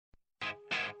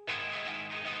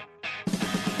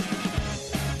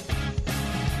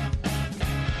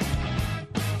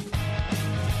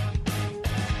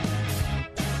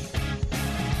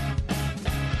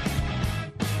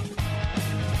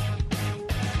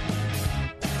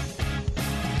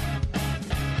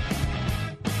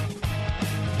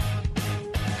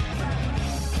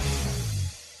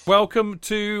Welcome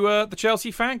to the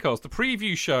Chelsea FanCast, the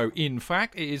preview show. In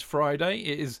fact, it is Friday.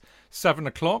 It is 7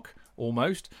 o'clock,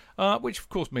 almost, which of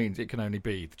course means it can only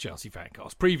be the Chelsea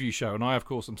FanCast preview show. And I, of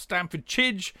course, am Stamford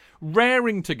Chidge,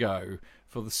 raring to go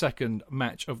for the second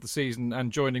match of the season.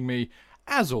 And joining me,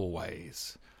 as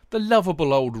always, the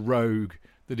lovable old rogue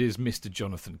that is Mr.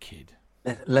 Jonathan Kidd.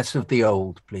 Less of the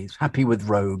old, please. Happy with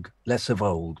rogue. Less of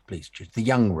old, please. Just the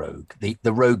young rogue, the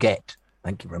roguette.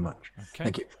 Thank you very much. Okay.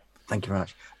 Thank you. Thank you very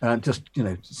much. Just,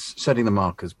 setting the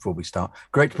markers before we start.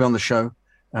 Great to be on the show.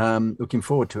 Looking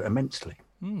forward to it immensely.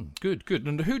 Good.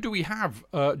 And who do we have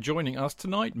joining us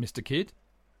tonight, Mr. Kidd?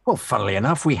 Well, funnily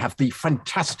enough, we have the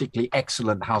fantastically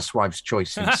excellent Housewife's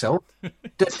Choice himself.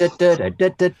 Mr.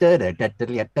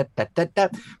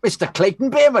 Clayton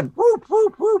Beerman. Whoop,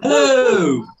 whoop, whoop,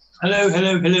 hello.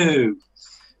 Hello.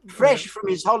 Fresh from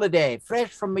his holiday.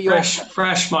 Fresh from Mallorca.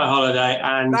 Fresh my holiday.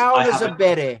 And brown as a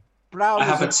berry. I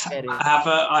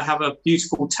have a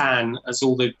beautiful tan, as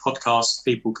all the podcast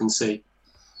people can see.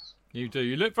 You do.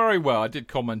 You look very well. I did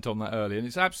comment on that earlier, and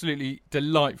it's absolutely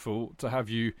delightful to have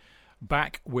you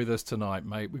back with us tonight,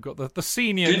 mate. We've got the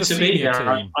senior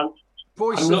team. I'm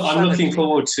looking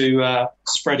forward to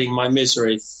spreading my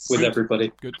misery with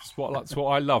everybody. Good. That's what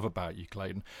I love about you,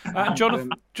 Clayton.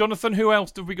 Jonathan, who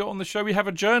else have we got on the show? We have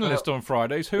a journalist on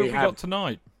Fridays. Who have we got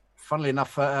tonight? Funnily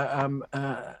enough,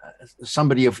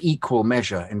 somebody of equal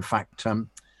measure. In fact,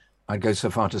 I'd go so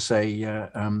far to say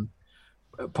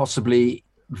possibly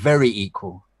very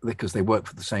equal, because they work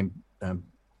for the same,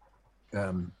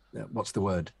 what's the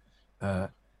word?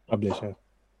 Publisher.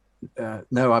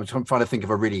 No, I was trying to think of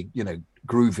a really,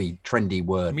 groovy, trendy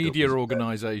word. Media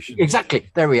organisation. Exactly.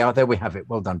 There we are. There we have it.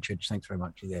 Well done, Chidge. Thanks very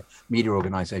much. Yeah. Media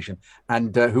organisation.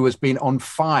 And who has been on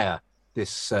fire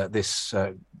this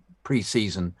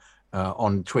pre-season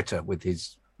on Twitter with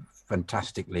his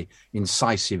fantastically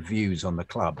incisive views on the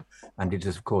club. And it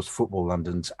is, of course, Football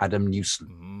London's Adam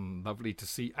Newson. Lovely to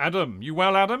see Adam. You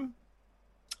well, Adam?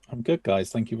 I'm good,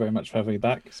 guys. Thank you very much for having me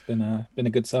back. It's been a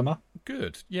good summer.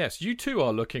 Good. Yes, you two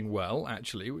are looking well,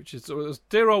 actually, which is, as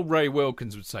dear old Ray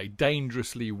Wilkins would say,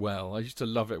 dangerously well. I used to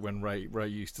love it when Ray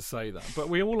used to say that. But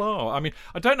we all are. I mean,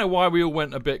 I don't know why we all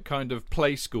went a bit kind of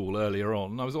play school earlier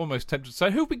on. I was almost tempted to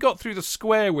say, who have we got through the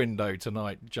square window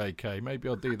tonight, JK? Maybe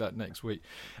I'll do that next week.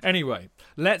 Anyway,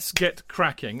 let's get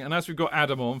cracking. And as we've got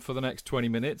Adam on for the next 20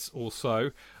 minutes or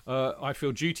so, I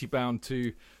feel duty-bound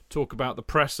to talk about the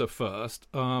presser first.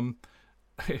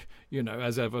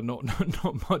 As ever,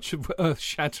 not much of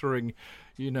earth-shattering,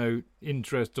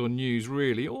 interest or news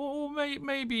really, or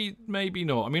maybe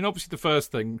not. I mean, obviously the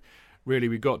first thing really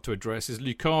we got to address is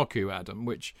Lukaku, Adam,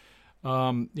 which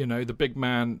the big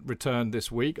man returned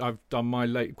this week. I've done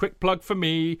my quick plug for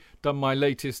me, done my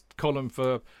latest column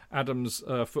for Adam's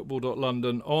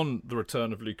Football.London on the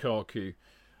return of Lukaku.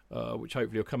 Which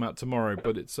hopefully will come out tomorrow.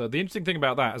 But it's the interesting thing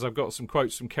about that is I've got some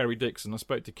quotes from Kerry Dixon. I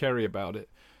spoke to Kerry about it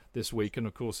this week, and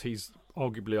of course he's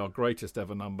arguably our greatest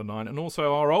ever number 9, and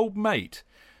also our old mate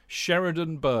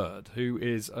Sheridan Bird, who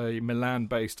is a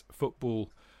Milan-based football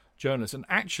journalist. And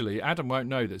actually, Adam won't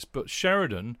know this, but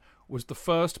Sheridan was the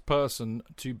first person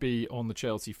to be on the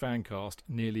Chelsea FanCast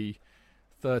nearly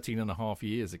 13 and a half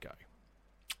years ago.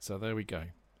 So there we go.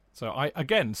 So,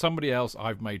 somebody else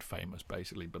I've made famous,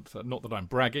 basically, but not that I'm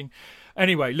bragging.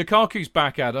 Anyway, Lukaku's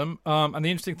back, Adam, and the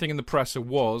interesting thing in the presser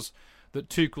was that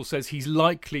Tuchel says he's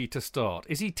likely to start.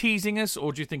 Is he teasing us,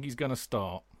 or do you think he's going to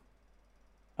start?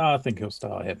 I think he'll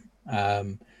start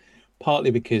him.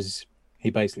 Partly because he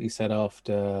basically said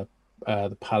after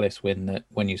the Palace win that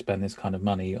when you spend this kind of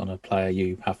money on a player,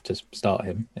 you have to start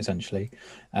him, essentially.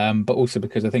 But also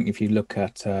because I think if you look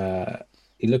at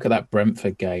that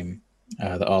Brentford game,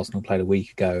 that Arsenal played a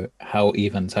week ago, how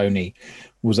Ivan Toney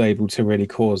was able to really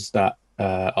cause that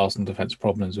Arsenal defence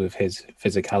problems with his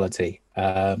physicality.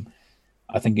 I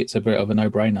think it's a bit of a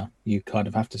no-brainer. You kind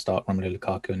of have to start Romelu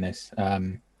Lukaku in this.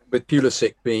 With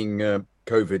Pulisic being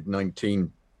COVID-19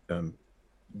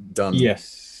 done.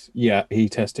 Yes, yeah, he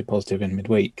tested positive in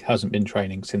midweek. Hasn't been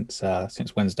training since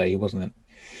Wednesday. He wasn't.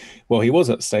 He was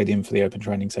at the stadium for the open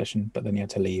training session, but then he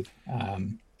had to leave.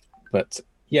 But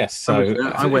yes, so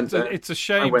I went there. It's a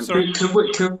shame. Sorry.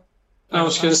 I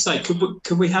was going to say,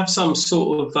 could we have some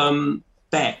sort of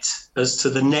bet as to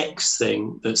the next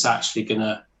thing that's actually going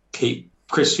to keep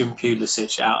Christian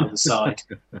Pulisic out of the side?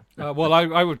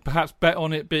 I would perhaps bet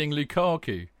on it being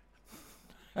Lukaku,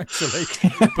 actually.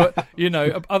 But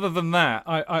other than that,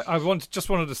 I wanted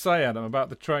to say, Adam, about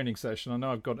the training session. I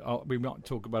know we might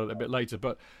talk about it a bit later,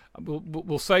 but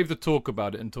we'll save the talk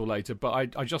about it until later.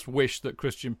 But I just wish that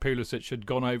Christian Pulisic had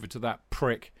gone over to that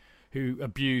prick who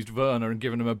abused Werner and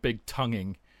given him a big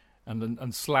tonguing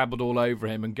and slabbered all over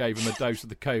him and gave him a dose of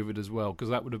the COVID as well, because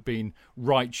that would have been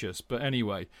righteous. But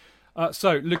anyway,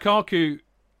 so Lukaku,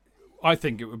 I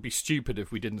think it would be stupid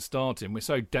if we didn't start him. We're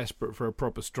so desperate for a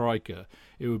proper striker.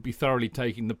 It would be thoroughly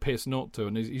taking the piss not to.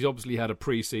 And he's obviously had a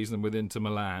pre-season with Inter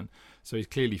Milan, so he's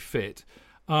clearly fit.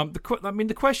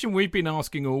 The question we've been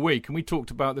asking all week, and we talked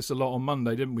about this a lot on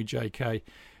Monday, didn't we, JK?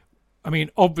 I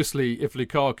mean, obviously, if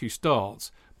Lukaku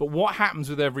starts, but what happens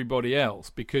with everybody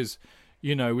else? Because,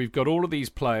 you know, we've got all of these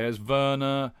players.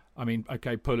 Werner, I mean,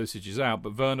 okay, Pulisic is out,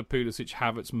 but Werner, Pulisic,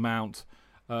 Havertz, Mount,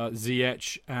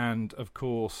 Ziyech, and, of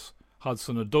course,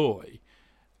 Hudson-Odoi.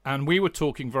 And we were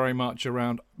talking very much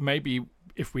around maybe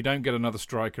if we don't get another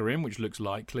striker in, which looks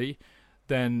likely,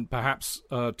 then perhaps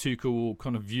Tuchel will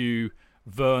kind of view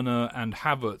Werner and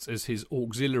Havertz as his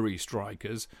auxiliary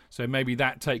strikers. So maybe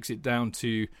that takes it down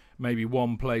to maybe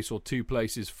one place or two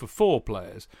places for four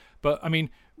players. But, I mean,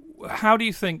 how do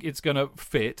you think it's going to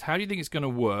fit? How do you think it's going to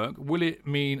work? Will it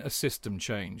mean a system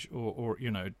change or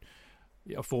you know,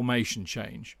 a formation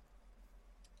change?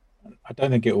 I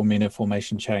don't think it will mean a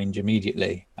formation change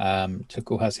immediately.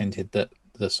 Tuchel has hinted that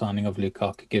the signing of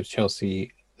Lukaku gives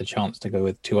Chelsea the chance to go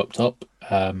with two up top,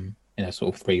 in a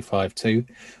sort of 3-5-2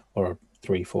 or a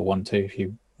 3-4-1-2 if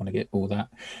you want to get all that.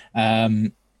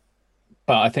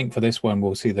 But I think for this one,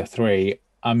 we'll see the three.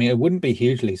 I mean, it wouldn't be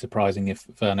hugely surprising if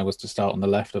Werner was to start on the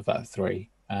left of that three.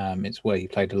 It's where he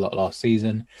played a lot last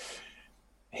season.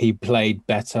 He played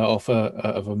better off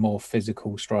of a more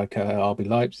physical striker at RB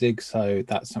Leipzig, so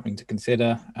that's something to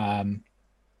consider.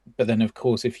 But then, of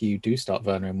course, if you do start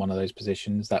Werner in one of those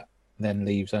positions, that then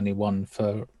leaves only one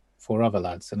for other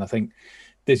lads. And I think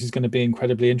this is going to be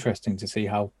incredibly interesting to see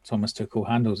how Thomas Tuchel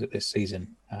handles it this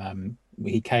season.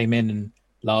 He came in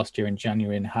last year in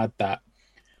January and had that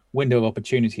window of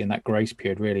opportunity and that grace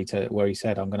period, really, to where he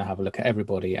said, I'm going to have a look at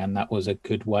everybody. And that was a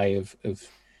good way of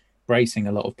bracing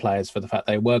a lot of players for the fact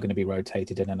they were going to be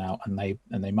rotated in and out, and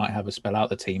they might have a spell out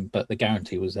the team, but the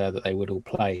guarantee was there that they would all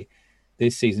play.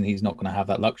 This season, he's not going to have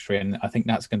that luxury, and I think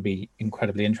that's going to be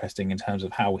incredibly interesting in terms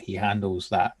of how he handles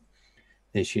that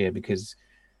this year, because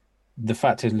the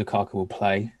fact is Lukaku will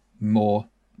play more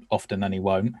often than he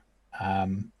won't,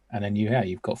 and then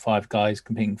you've got five guys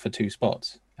competing for two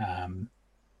spots.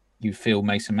 You feel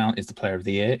Mason Mount is the player of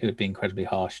the year. It would be incredibly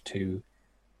harsh to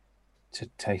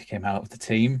take him out of the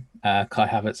team. Kai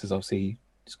Havertz has obviously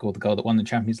scored the goal that won the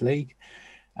Champions League.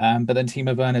 But then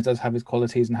Timo Werner does have his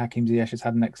qualities, and Hakim Ziyech has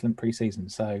had an excellent pre-season.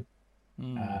 So,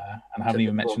 and I haven't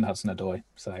even mentioned Hudson-Odoi.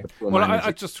 So, well,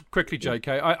 I just quickly,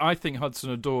 JK, I think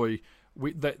Hudson-Odoi,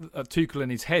 Tuchel in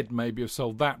his head maybe have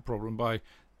solved that problem by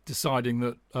deciding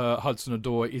that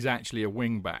Hudson-Odoi is actually a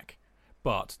wing-back.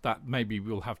 But that maybe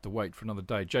we'll have to wait for another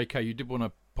day. JK, you did want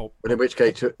to pop. But in which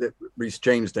case, Reece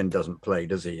James then doesn't play,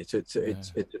 does he? It's a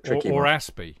tricky or one.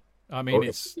 Aspie. I mean,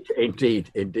 it's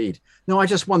indeed. No, I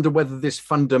just wonder whether this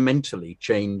fundamentally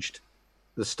changed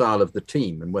the style of the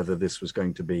team, and whether this was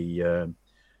going to be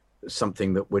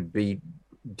something that would be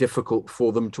difficult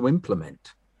for them to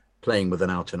implement, playing with an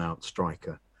out-and-out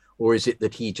striker, or is it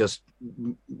that he just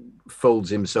folds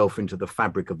himself into the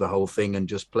fabric of the whole thing and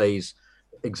just plays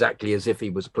exactly as if he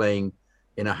was playing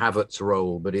in a Havertz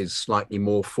role, but is slightly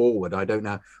more forward? I don't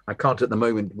know. I can't at the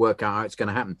moment work out how it's going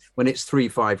to happen. When it's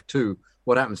 3-5-2,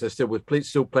 what happens? They're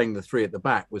still playing the three at the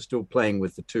back. We're still playing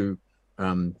with the two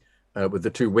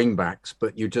wing backs,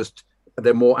 but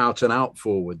they're more out and out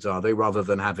forwards, are they? Rather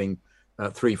than having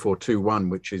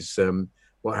 3-4-2-1, which is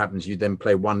what happens. You then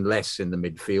play one less in the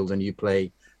midfield, and you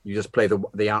just play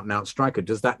the out and out striker.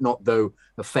 Does that not, though,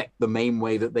 affect the main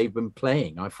way that they've been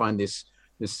playing? I find this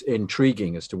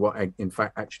intriguing as to what in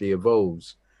fact actually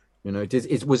evolves. You know,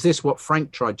 was this what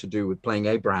Frank tried to do with playing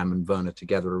Abraham and Werner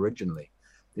together originally?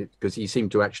 Because he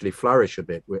seemed to actually flourish a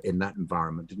bit in that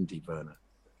environment, didn't he, Werner?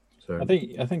 So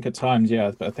I think at times,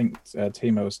 yeah, but I think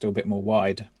Timo was still a bit more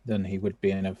wide than he would be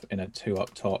in a two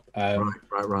up top.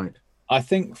 Right. I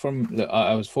think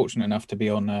I was fortunate enough to be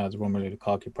on the Romelu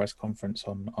Lukaku press conference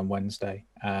on Wednesday,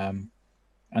 and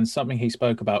something he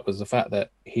spoke about was the fact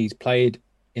that he's played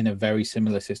in a very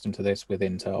similar system to this with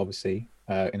Inter, obviously,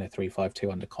 in a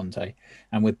 3-5-2 under Conte.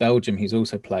 And with Belgium, he's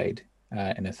also played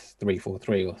in a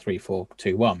 3-4-3 or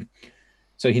 3-4-2-1.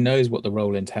 So he knows what the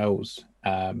role entails,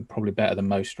 probably better than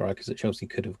most strikers that Chelsea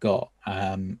could have got.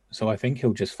 So I think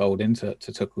he'll just fold into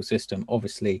Tuchel's system.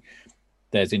 Obviously,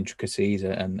 there's intricacies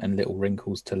and little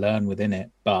wrinkles to learn within it,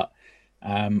 but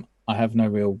I have no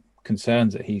real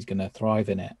concerns that he's going to thrive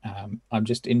in it. I'm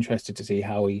just interested to see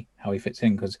how he fits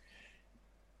in, because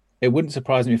it wouldn't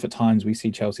surprise me if at times we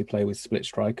see Chelsea play with split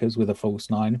strikers with a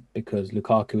false nine, because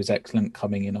Lukaku is excellent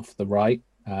coming in off the right.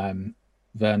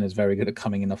 Werner's very good at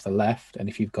coming in off the left, and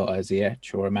if you've got a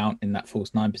Ziyech or a Mount in that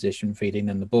false 9 position feeding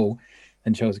them the ball,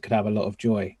 then Chelsea could have a lot of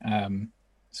joy.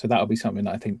 So that'll be something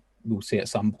that I think we'll see at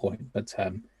some point. But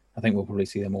I think we'll probably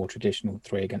see the more traditional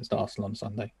 3 against Arsenal on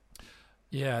Sunday.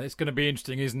 Yeah, it's going to be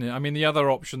interesting, isn't it? I mean, the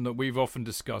other option that we've often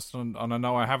discussed, and I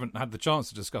know I haven't had the chance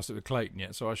to discuss it with Clayton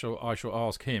yet, so I shall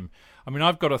ask him. I mean,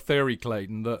 I've got a theory,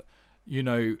 Clayton, that, you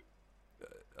know,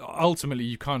 ultimately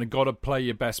you kind of got to play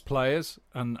your best players,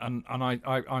 and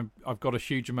I've got a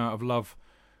huge amount of love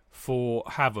for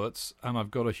Havertz, and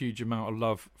I've got a huge amount of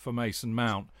love for Mason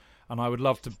Mount, and I would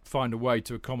love to find a way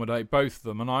to accommodate both of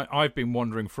them. And I've been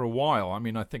wondering for a while. I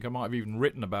mean, I think I might have even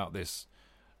written about this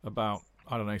about,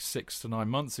 I don't know, 6 to 9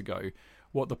 months ago,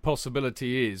 what the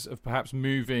possibility is of perhaps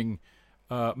moving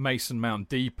Mason Mount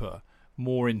deeper,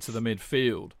 more into the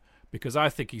midfield, because I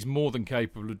think he's more than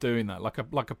capable of doing that, like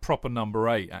a proper number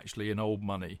 8, actually, in old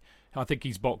money. I think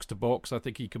he's box to box. I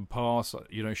think he can pass,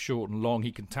 you know, short and long.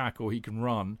 He can tackle. He can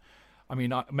run. I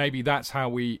mean, maybe that's how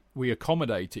we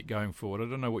accommodate it going forward. I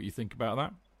don't know what you think about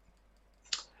that.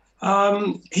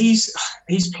 He's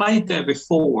played there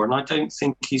before, and I don't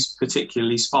think he's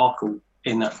particularly sparkled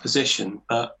in that position.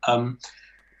 But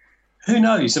who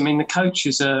knows? I mean, the coach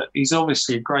he's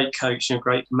obviously a great coach and a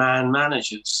great man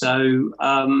manager. So,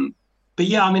 but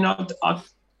yeah, I mean,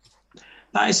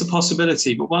 that is a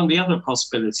possibility. But one of the other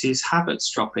possibilities is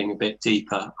Havertz dropping a bit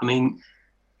deeper. I mean,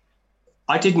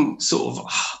 I didn't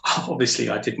obviously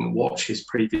I didn't watch his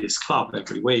previous club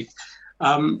every week.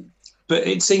 But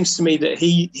it seems to me that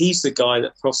he's the guy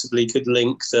that possibly could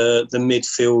link the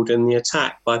midfield and the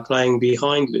attack by playing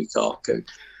behind Lukaku.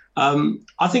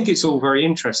 I think it's all very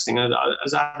interesting,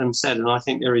 as Adam said, and I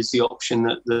think there is the option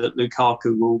that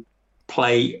Lukaku will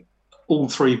play all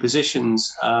 3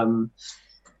 positions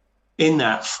in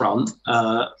that front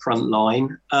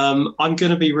line. I'm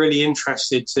going to be really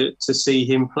interested to see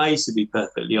him play, to be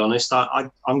perfectly honest.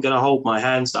 I'm going to hold my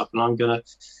hands up, and I'm going to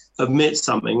admit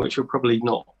something which will probably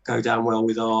not go down well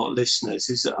with our listeners,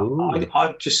 is that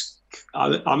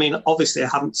I mean, obviously I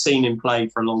haven't seen him play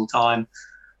for a long time.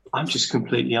 I'm just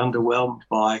completely underwhelmed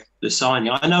by the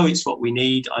signing. I know it's what we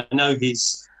need. I know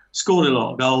he's scored a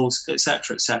lot of goals,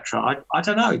 etc., etc. I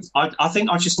don't know. I think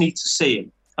I just need to see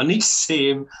him. I need to see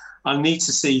him. I need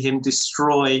to see him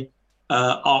destroy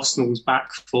Arsenal's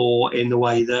back 4 in the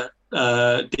way that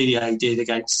Didier did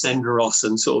against Senderos,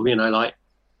 and sort of, you know, like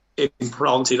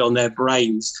implanted on their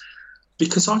brains.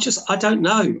 Because I don't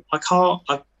know. I can't.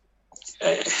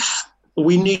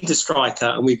 We need a striker,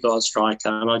 and we've got a striker,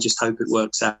 and I just hope it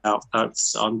works out.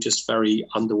 I'm just very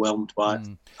underwhelmed by it.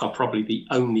 I'll probably be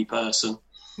the only person.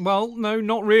 Well, no,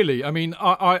 not really. I mean,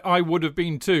 I would have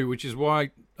been too, which is why,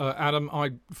 Adam,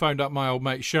 I phoned up my old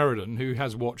mate Sheridan, who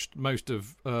has watched most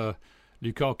of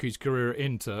Lukaku's career at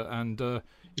Inter, and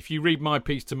if you read my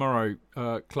piece tomorrow,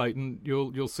 Clayton,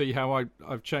 you'll see how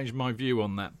I've changed my view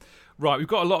on that. Right, we've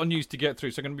got a lot of news to get through,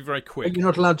 so I'm going to be very quick. You're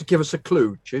not allowed to give us a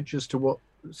clue, Chidge, as to what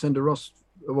Senderos...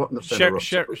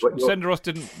 Senderos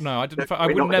didn't. No, I didn't.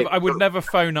 I would never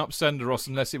phone up Senderos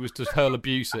unless it was to hurl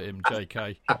abuse at him.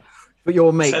 JK. But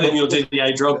your mate, tell him you'll do the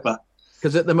Drogba.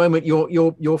 Because at the moment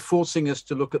you're forcing us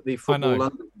to look at the Football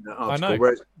London article. I know.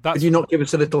 Whereas, could you not give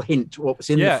us a little hint what was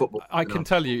in the Football? I can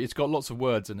tell you, it's got lots of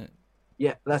words in it.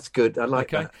 Yeah, that's good. I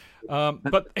like that.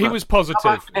 But he was positive.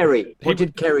 How about Kerry? What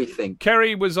did Kerry think?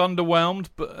 Kerry was underwhelmed,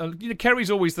 but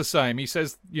Kerry's always the same. He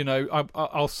says,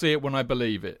 I'll see it when I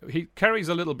believe it. Kerry's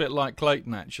a little bit like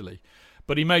Clayton, actually.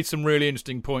 But he made some really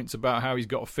interesting points about how he's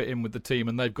got to fit in with the team,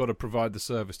 and they've got to provide the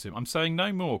service to him. I'm saying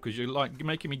no more because you're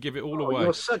making me give it all away.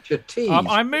 You're such a tease.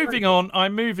 I'm moving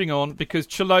on because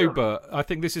Chalobah, I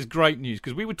think this is great news,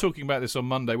 because we were talking about this on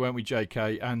Monday, weren't we,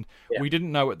 JK? And we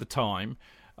didn't know at the time.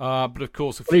 But of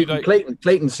course, a few days.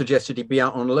 Clayton suggested he'd be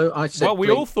out on loan. I said, well, we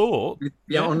all thought he'd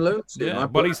be out on loan. Yeah,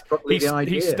 but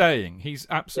he's staying. He's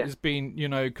absolutely has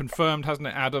been confirmed, hasn't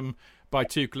it, Adam, by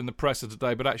Tuchel in the presser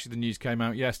today? But actually, the news came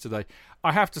out yesterday.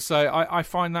 I have to say, I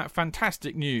find that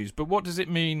fantastic news. But what does it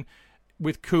mean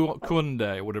with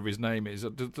Koundé, or whatever his name is? Are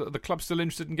the club still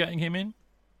interested in getting him in?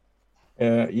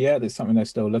 Yeah, there's something they're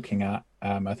still looking at.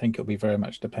 I think it'll be very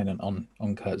much dependent on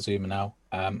Kurt Zouma now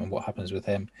and what happens with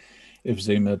him. If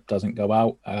Zuma doesn't go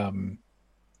out,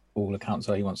 all accounts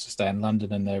are he wants to stay in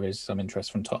London, and there is some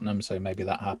interest from Tottenham, so maybe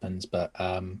that happens. But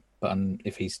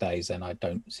if he stays, then I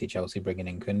don't see Chelsea bringing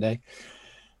in Koundé.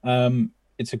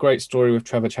 It's a great story with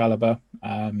Trevor Chalobah,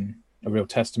 a real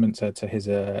testament to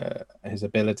his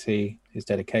ability, his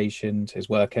dedication, to his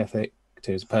work ethic,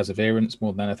 to his perseverance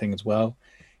more than anything as well.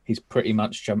 He's pretty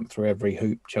much jumped through every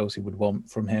hoop Chelsea would want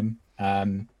from him.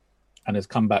 And has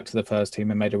come back to the first team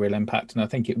and made a real impact. And I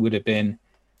think it would have been,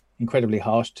 incredibly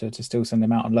harsh to still send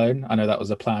him out on loan. I know that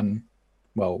was a plan,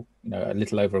 well, a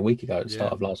little over a week ago at the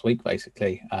start of last week,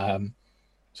 basically.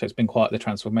 So it's been quite the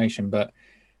transformation. But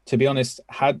to be honest,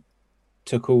 had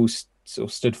Tuchel sort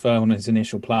of stood firm on his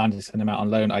initial plan to send him out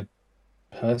on loan, I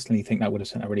personally think that would have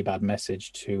sent a really bad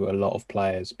message to a lot of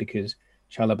players, because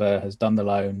Chalobah has done the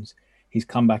loans. He's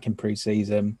come back in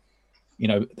pre-season.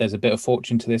 There's a bit of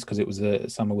fortune to this because it was a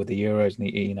summer with the Euros, and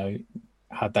he,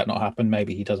 had that not happened,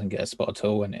 maybe he doesn't get a spot at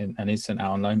all and is sent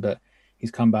out on loan. But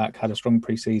he's come back, had a strong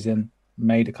pre-season,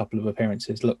 made a couple of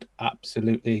appearances, looked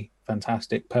absolutely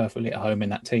fantastic, perfectly at home in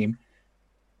that team.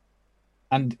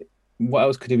 And what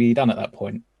else could he be done at that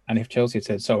point? And if Chelsea had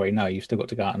said, sorry, no, you've still got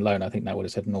to go out on loan, I think that would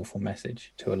have said an awful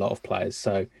message to a lot of players.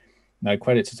 So, no,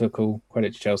 credit to Tuchel,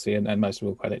 credit to Chelsea, and most of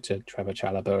all, credit to Trevor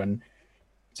Chalobah. And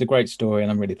it's a great story,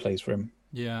 and I'm really pleased for him.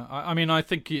 Yeah, I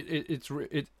think it's.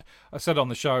 I said on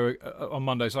the show on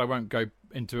Monday, so I won't go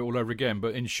into it all over again.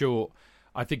 But in short,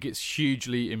 I think it's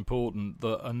hugely important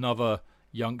that another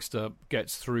youngster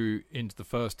gets through into the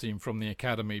first team from the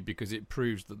academy, because it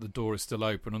proves that the door is still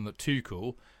open and that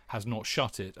Tuchel has not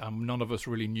shut it. And none of us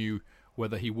really knew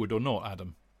whether he would or not,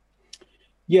 Adam.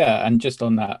 Yeah, and just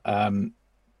on that,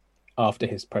 after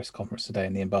his press conference today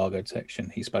in the embargoed section,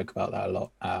 he spoke about that a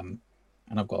lot.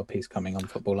 And I've got a piece coming on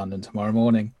Football London tomorrow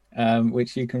morning,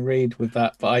 which you can read with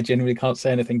that. But I genuinely can't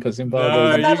say anything because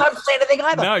embargo. No, I don't say anything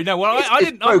either. No. Well, I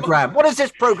didn't. Program. What has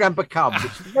this program become?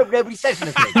 Nobody says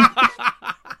anything.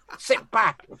 Sit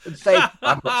back and say,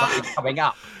 I've got something coming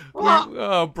up. What?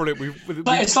 Oh, brilliant!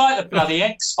 But it's like the bloody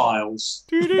X-Files.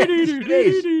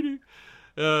 Brilliant.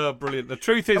 The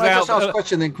truth is Can I out. just ask a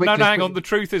question then quickly? No, hang on. The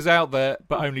truth is out there,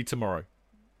 but only tomorrow.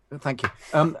 Thank you.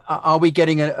 Are we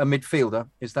getting a midfielder?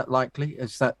 Is that likely?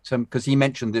 Is that because he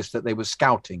mentioned this, that they were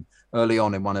scouting early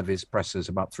on in one of his pressers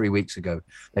about 3 weeks ago?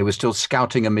 They were still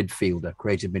scouting a midfielder,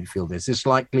 creative midfielder. Is this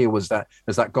likely, or has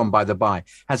that gone by the by?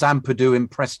 Has Ampadu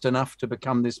impressed enough to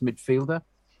become this midfielder?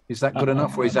 Is that good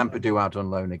enough, or is Ampadu out on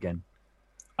loan again?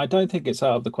 I don't think it's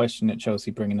out of the question at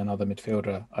Chelsea bringing another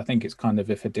midfielder. I think it's kind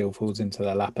of, if a deal falls into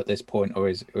their lap at this point, or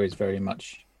is very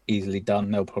much easily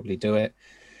done, they'll probably do it.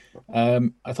 I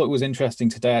thought it was interesting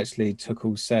today, actually.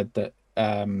 Tuchel said that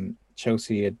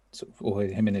Chelsea had, or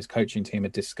him and his coaching team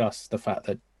had discussed the fact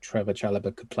that Trevor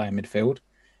Chalobah could play in midfield.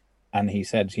 And he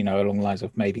said, along the lines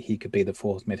of maybe he could be the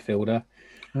fourth midfielder,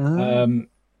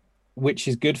 which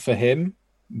is good for him.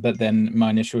 But then my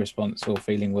initial response or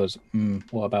feeling was,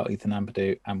 what about Ethan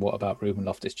Ampadu and what about Ruben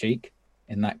Loftus-Cheek?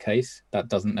 In that case, that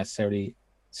doesn't necessarily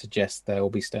suggest they'll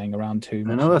be staying around too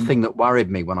much. Another thing that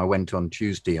worried me when I went on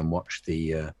Tuesday and watched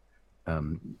the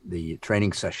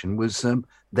training session was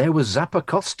there was Zappa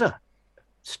Costa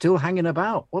still hanging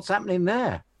about. What's happening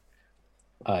there?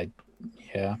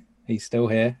 Yeah, he's still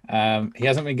here. He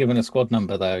hasn't been given a squad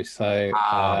number though, so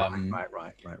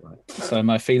right. So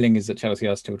my feeling is that Chelsea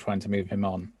are still trying to move him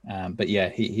on. But yeah,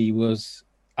 he was,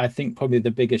 I think, probably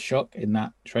the biggest shock in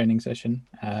that training session.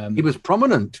 He was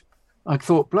prominent. I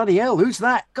thought, bloody hell, who's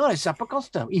that? God, it's Zappa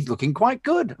Costa. He's looking quite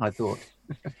good, I thought.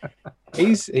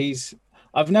 he's.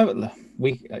 I've never.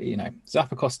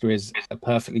 Zappa Costa is a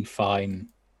perfectly fine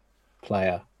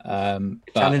player.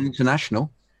 Italian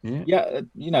international. Yeah,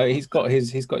 he's got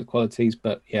his qualities,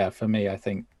 but yeah, for me, I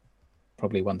think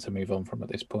probably one to move on from at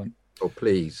this point. Oh,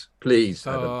 please.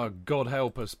 Oh, God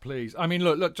help us, please. I mean,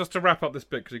 look, just to wrap up this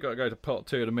bit, because we've got to go to part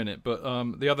 2 in a minute, but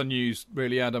the other news,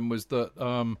 really, Adam, was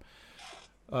that,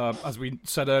 as we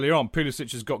said earlier on,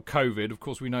 Pulisic has got COVID. Of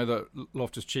course, we know that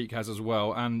Loftus-Cheek has as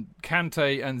well, and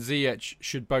Kante and Ziyech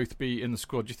should both be in the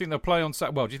squad. Do you think they'll play on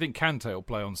Saturday? Well, do you think Kante will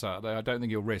play on Saturday? I don't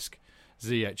think he'll risk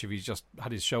Ziyech if he's just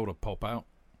had his shoulder pop out.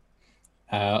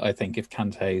 I think if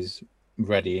Kante's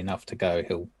ready enough to go,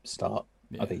 he'll start.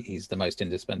 Yeah. I think he's the most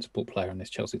indispensable player in this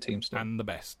Chelsea team still. And the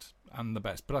best.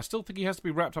 But I still think he has to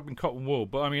be wrapped up in cotton wool.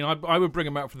 But I mean, I would bring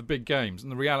him out for the big games.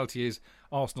 And the reality is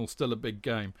Arsenal's still a big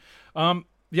game.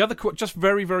 The other, just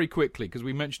very, very quickly, because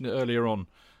we mentioned it earlier on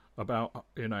about,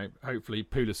 hopefully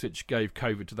Pulisic gave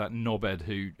COVID to that knobhead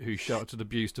who shouted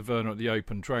abuse to Werner at the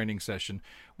open training session.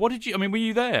 Were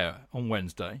you there on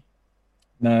Wednesday?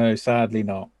 No, sadly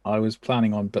not. I was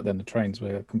planning on, but then the trains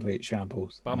were complete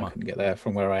shambles. Bummer. And I couldn't get there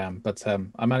from where I am. But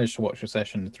I managed to watch a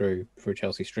session through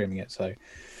Chelsea streaming it. So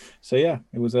yeah,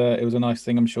 it was a nice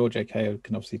thing. I'm sure JK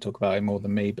can obviously talk about it more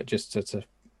than me, but just to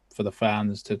for the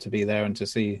fans to be there and to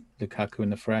see Lukaku in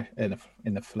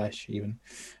the flesh even.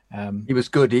 He was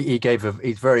good.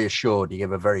 He's very assured. He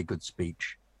gave a very good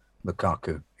speech.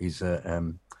 Lukaku. He's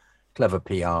a clever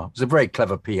PR. It was a very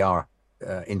clever PR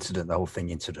incident. The whole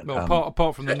incident. Well,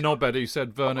 apart from the knobhead who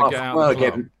said Werner get out. Well,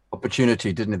 gave an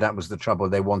opportunity, didn't it? That was the trouble.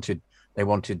 They wanted they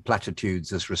wanted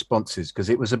platitudes as responses because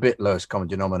it was a bit lowest common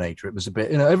denominator. It was a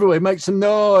bit, everybody make some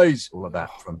noise, all of that.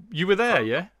 You were there,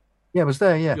 yeah? Yeah, I was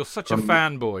there, yeah. You're such a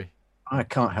fanboy. I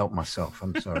can't help myself.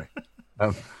 I'm sorry.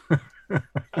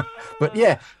 But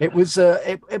yeah, it was,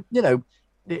 it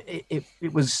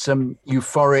was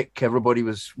euphoric. Everybody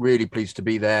was really pleased to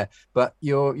be there. But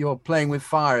you're playing with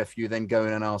fire if you then go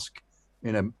in and ask,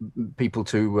 people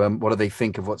to what do they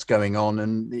think of what's going on.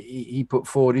 And he put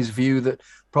forward his view that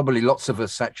probably lots of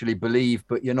us actually believe,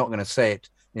 but you're not going to say it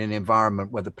in an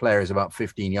environment where the player is about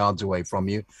 15 yards away from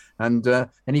you. And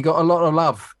he got a lot of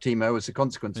love, Timo, as a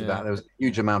consequence of that. There was a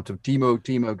huge amount of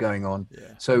Timo going on.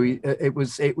 Yeah. So it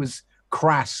was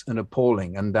crass and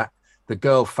appalling. And that the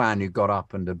girl fan who got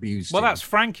up and abused him, that's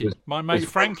Frankie, my mate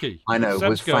Frankie. I know,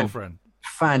 Seb's girlfriend.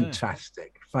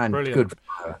 Fantastic. Brilliant. Good for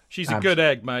her. She's a good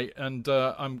egg, mate, and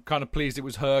I'm kind of pleased it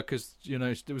was her because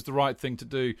it was the right thing to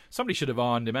do. Somebody should have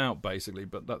ironed him out, basically,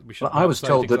 but that we should. Well, I was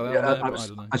told that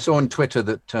I saw on Twitter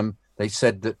that they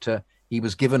said that he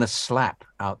was given a slap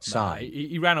outside. No,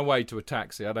 he ran away to a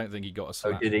taxi. I don't think he got a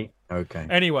slap. Oh, did he? Okay.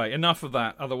 Anyway, enough of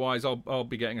that. Otherwise, I'll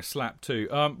be getting a slap too.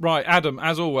 Right, Adam,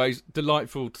 as always,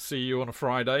 delightful to see you on a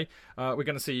Friday. We're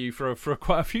going to see you for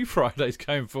quite a few Fridays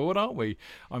going forward, aren't we?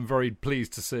 I'm very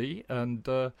pleased to see. And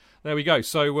there we go.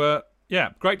 So,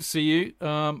 great to see you.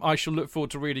 I shall look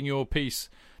forward to reading your piece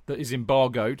that is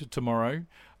embargoed tomorrow.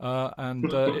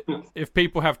 And if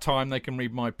people have time, they can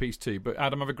read my piece too. But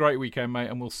Adam, have a great weekend, mate,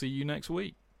 and we'll see you next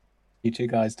week. You too,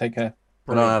 guys. Take care.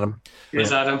 Good night, Adam.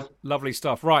 Yes, Adam. Lovely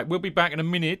stuff. Right, we'll be back in a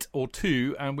minute or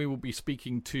two, and we will be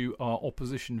speaking to our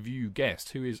Opposition View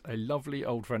guest, who is a lovely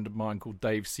old friend of mine called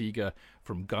Dave Seeger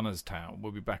from Gunnerstown.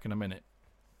 We'll be back in a minute.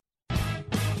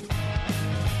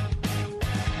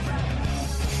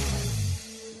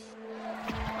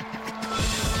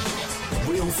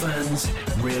 Real fans,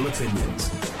 real opinions.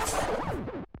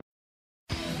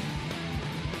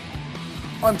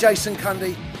 I'm Jason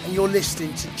Cundy, and you're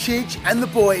listening to Chidge and the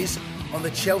boys on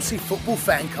the Chelsea Football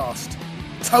Fancast.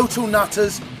 Total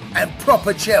nutters and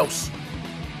proper Chelsea.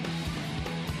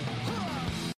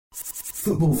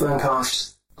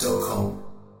 Footballfancast.com.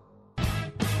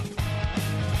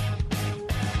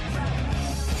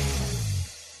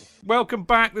 Welcome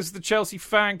back. This is the Chelsea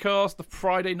Fancast, the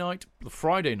Friday night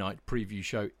preview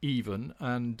show even,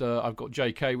 and I've got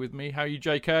JK with me. How are you,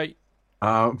 JK?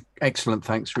 Excellent,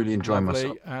 thanks. Really enjoying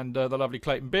myself. And the lovely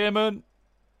Clayton Bierman.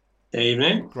 Good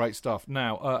evening. Great stuff.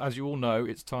 Now, as you all know,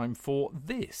 it's time for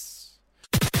this.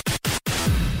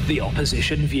 The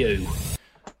Opposition View.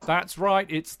 That's right,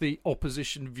 it's the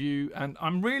Opposition View, and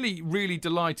I'm really, really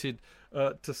delighted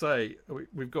to say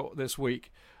we've got this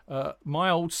week my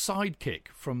old sidekick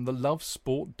from the Love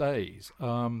Sport days,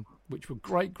 which were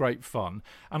great fun.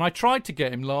 And I tried to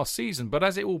get him last season, but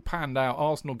as it all panned out,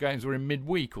 Arsenal games were in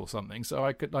midweek or something, so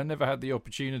I never had the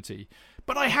opportunity.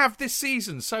 But I have this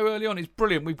season so early on. It's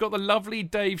brilliant. We've got the lovely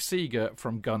Dave Seeger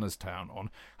from Gunnerstown on.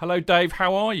 Hello, Dave.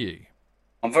 How are you?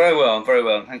 I'm very well.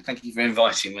 Thank you for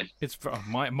inviting me. It's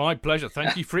my pleasure.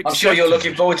 Thank you for accepting. I'm sure you're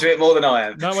looking forward to it more than I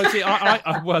am. No,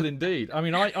 I well, indeed. I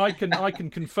mean, I can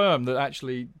confirm that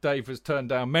actually Dave has turned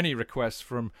down many requests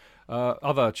from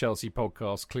other Chelsea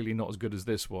podcasts, clearly not as good as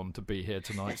this one, to be here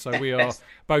tonight. So we are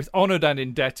both honoured and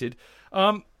indebted.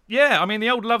 Yeah, I mean,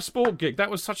 the old Love Sport gig, that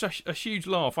was such a huge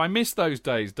laugh. I miss those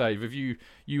days, Dave, of you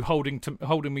holding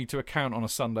me to account on a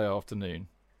Sunday afternoon.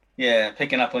 Yeah,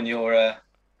 picking up on your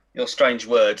strange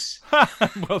words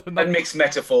and mixed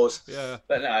metaphors. Yeah.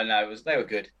 But no, they were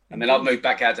good. I mean, I've moved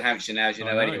back out to Hampshire now, as you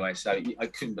know, anyway, so I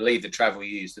couldn't believe the travel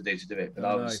you used to do it. But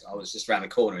I was just around the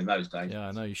corner in those days. Yeah,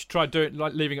 I know. You should try doing it,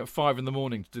 like leaving at 5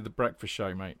 a.m. to do the breakfast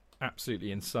show, mate.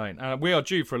 Absolutely insane. We are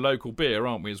due for a local beer,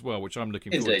 aren't we, as well, which I'm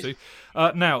looking forward to.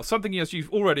 Now, something else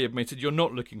you've already admitted you're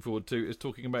not looking forward to is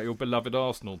talking about your beloved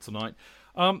Arsenal tonight.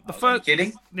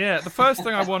 Kidding? Yeah, the first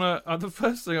thing I want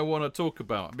to talk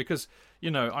about, because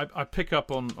I pick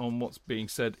up on what's being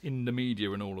said in the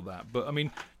media and all of that. But I mean,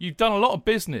 you've done a lot of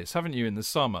business, haven't you, in the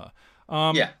summer?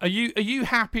 Yeah. Are you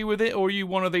happy with it, or are you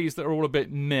one of these that are all a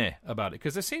bit meh about it?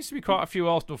 Because there seems to be quite a few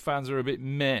Arsenal fans who are a bit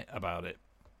meh about it.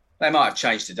 They might have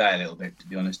changed today a little bit, to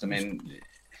be honest. I mean,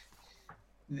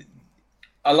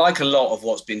 I like a lot of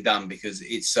what's been done because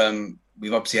it's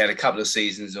we've obviously had a couple of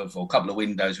seasons or a couple of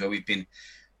windows where we've been,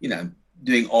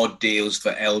 doing odd deals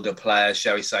for elder players,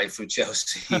 shall we say, from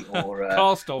Chelsea,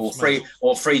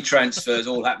 or free transfers,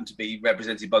 all happen to be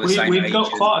represented by the same agent. We've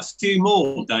got quite a few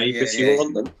more, Dave, if you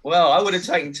want them. Well, I would have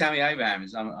taken Tammy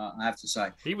Abrahams, I have to say.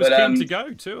 He was keen to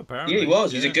go too, apparently. Yeah, he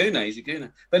was. He's a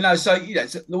gooner. But no, so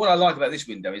what I like about this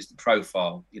window is the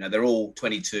profile. They're all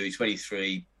 22,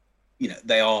 23,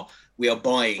 we are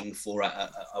buying for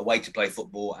a way to play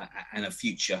football and a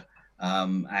future.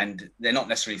 And they're not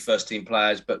necessarily first team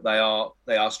players, but they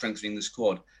are strengthening the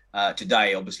squad.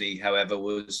 Today, obviously, however,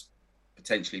 was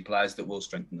potentially players that will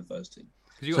strengthen the first team.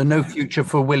 So no future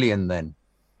for Willian then?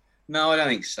 No, I don't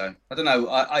think so. I don't know.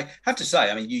 I have to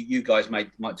say, I mean, you guys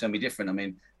might tell me different. I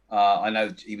mean, I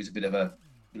know he was a bit of a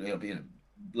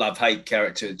love-hate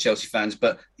character to Chelsea fans,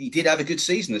 but he did have a good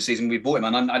season the season we bought him.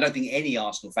 And I don't think any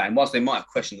Arsenal fan, whilst they might have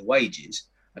questioned the wages,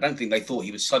 I don't think they thought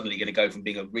he was suddenly going to go from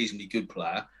being a reasonably good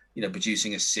player,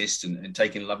 producing assists and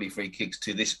taking lovely free kicks,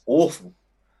 to this awful.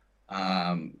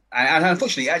 And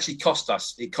unfortunately, it actually cost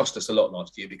us. It cost us a lot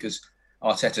last year because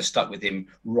Arteta stuck with him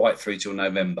right through till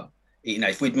November.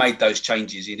 If we'd made those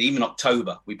changes in even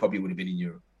October, we probably would have been in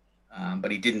Europe.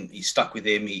 But he didn't. He stuck with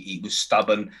him. He was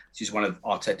stubborn, which is one of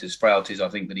Arteta's frailties. I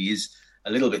think that he is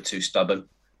a little bit too stubborn.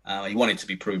 He wanted to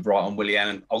be proved right on Willian,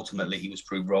 and ultimately he was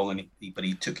proved wrong. But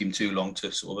he took him too long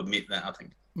to sort of admit that, I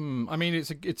think. I mean, it's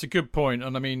a good point,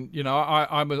 and I mean,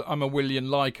 I'm a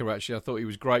Willian liker. Actually, I thought he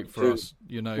was great for us.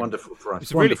 Wonderful for us.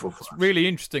 It's really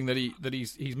interesting that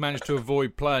he's managed to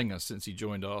avoid playing us since he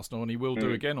joined Arsenal, and he will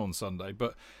do again on Sunday.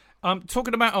 But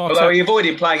talking about Arteta, although he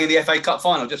avoided playing in the FA Cup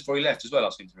final just before he left as well, I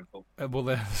seem to recall.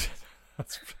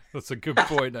 That's a good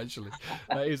point. Actually,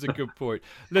 that is a good point.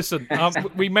 Listen,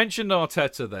 we mentioned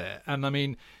Arteta there, and I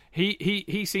mean,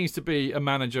 he seems to be a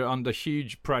manager under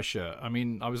huge pressure. I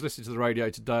mean, I was listening to the radio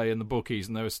today and the bookies,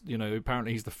 and there was,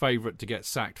 apparently he's the favourite to get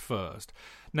sacked first.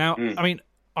 Now, I mean,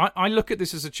 I look at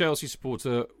this as a Chelsea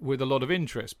supporter with a lot of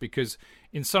interest, because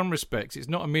in some respects it's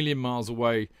not a million miles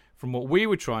away from what we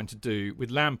were trying to do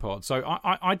with Lampard. So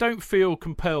I don't feel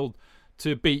compelled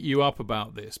to beat you up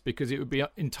about this, because it would be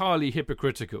entirely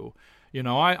hypocritical.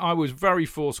 I was very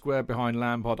foursquare behind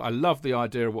Lampard. I love the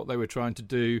idea of what they were trying to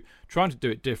do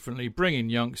it differently, bring in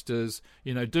youngsters,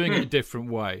 doing it a different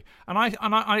way. And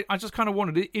I just kind of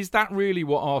wondered, is that really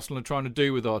what Arsenal are trying to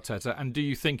do with Arteta? And do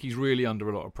you think he's really under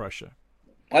a lot of pressure?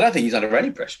 I don't think he's under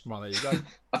any pressure. Well, there you go.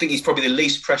 I think he's probably the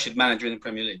least pressured manager in the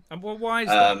Premier League. And well, why is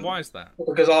that? Why is that?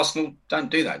 Because Arsenal don't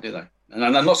do that, do they? And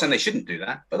I'm not saying they shouldn't do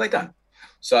that, but they don't.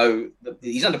 So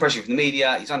he's under pressure from the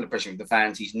media. He's under pressure from the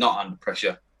fans. He's not under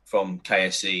pressure from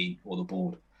KSE or the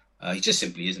board. He just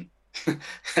simply isn't.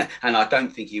 And I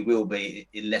don't think he will be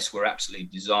unless we're absolutely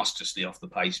disastrously off the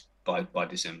pace by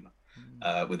December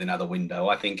with another window.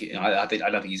 I don't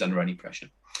think he's under any pressure.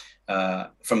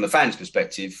 From the fans'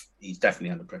 perspective, he's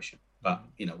definitely under pressure. But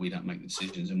we don't make the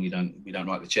decisions and we don't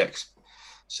write the checks.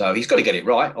 So he's got to get it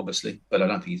right, obviously. But I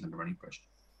don't think he's under any pressure.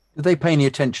 Do they pay any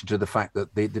attention to the fact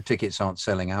that the tickets aren't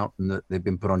selling out and that they've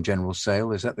been put on general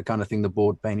sale? Is that the kind of thing the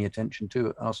board pay any attention to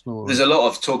at Arsenal? There's a lot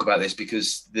of talk about this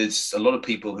because there's a lot of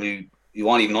people who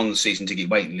aren't even on the season ticket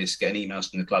waiting list getting emails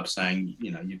from the club saying,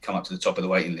 you've come up to the top of the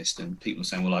waiting list, and people are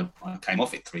saying, well, I came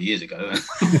off it 3 years ago.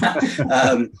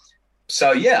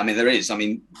 So, yeah, I mean, there is. I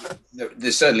mean,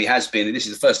 there certainly has been. This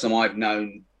is the first time I've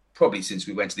known, probably since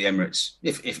we went to the Emirates,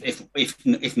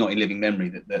 if not in living memory,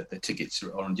 that the tickets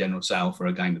are on general sale for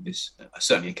a game of this,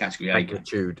 certainly a Category A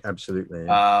magnitude, absolutely.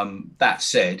 Yeah. That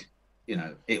said,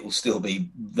 it will still be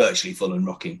virtually full and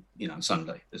rocking, on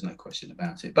Sunday. There's no question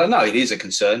about it. But no, it is a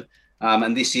concern,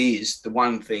 and this is the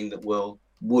one thing that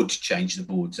would change the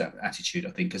board's attitude, I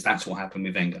think, because that's what happened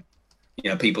with Wenger.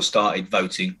 People started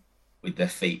voting with their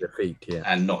feet yeah,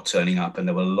 and not turning up. And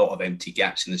there were a lot of empty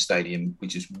gaps in the stadium,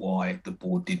 which is why the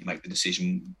board did make the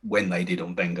decision when they did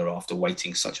on Wenger after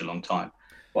waiting such a long time.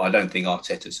 But I don't think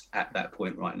Arteta's at that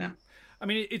point right now. I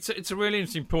mean, it's a really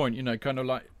interesting point, kind of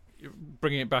like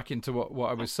bringing it back into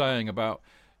what I was saying about,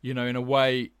 in a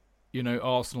way,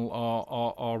 Arsenal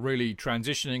are really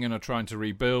transitioning and are trying to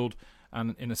rebuild,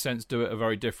 and in a sense do it a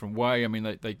very different way. I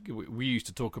mean, we used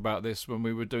to talk about this when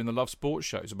we were doing the Love Sports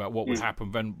shows about what would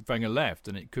happen when Wenger left,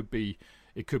 and it could be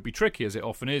tricky, as it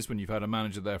often is when you've had a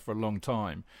manager there for a long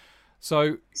time.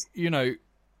 So,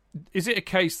 is it a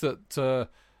case that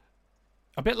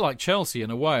a bit like Chelsea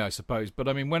in a way, I suppose, but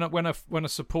I mean, when a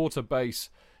supporter base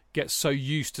gets so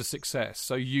used to success,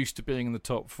 so used to being in the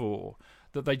top four,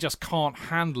 that they just can't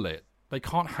handle it. They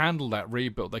can't handle that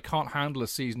rebuild. They can't handle a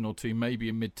season or two, maybe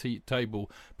a mid-table,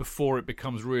 before it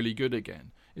becomes really good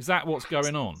again. Is that what's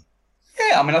going on?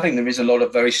 Yeah, I mean, I think there is a lot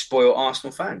of very spoiled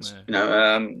Arsenal fans.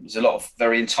 Yeah. There's a lot of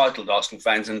very entitled Arsenal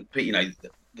fans, and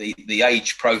the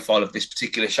age profile of this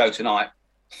particular show tonight.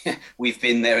 We've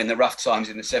been there in the rough times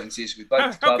in the 70s with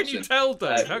both clubs. How can you tell,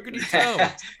 Dave? How can you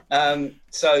tell?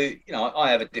 So, I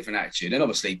have a different attitude, and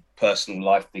obviously personal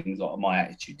life things like my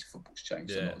attitude to football's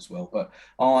changed a lot as well. But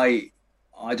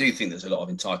I do think there's a lot of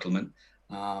entitlement,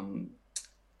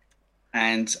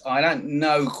 and I don't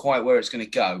know quite where it's going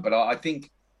to go. But I think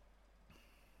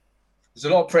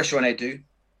There's a lot of pressure on Edu.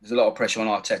 There's a lot of pressure on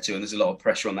Arteta, and there's a lot of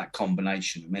pressure on that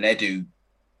combination. I mean, Edu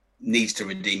needs to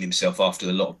redeem himself after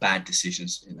a lot of bad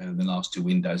decisions in the last 2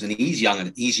 windows, and he's young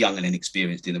and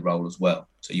inexperienced in the role as well.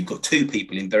 So you've got 2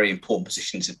 people in very important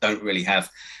positions that don't really have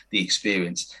the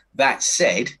experience. That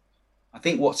said, I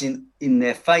think what's in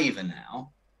their favour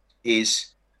now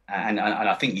is, and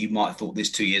I think you might have thought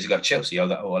this 2 years ago at Chelsea. I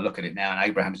look at it now, and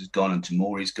Abrahams has gone and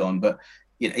Tomori's gone, but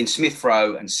in Smith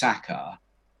Rowe and Saka,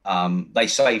 they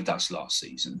saved us last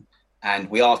season, and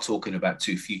we are talking about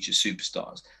 2 future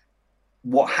superstars.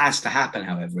 What has to happen,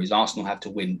 however, is Arsenal have to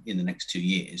win in the next 2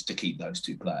 years to keep those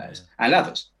 2 players and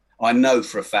others. I know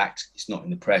for a fact, it's not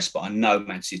in the press, but I know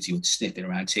Man City would sniff it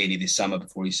around Tierney this summer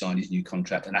before he signed his new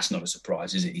contract, and that's not a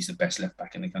surprise, is it? He's the best left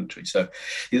back in the country. So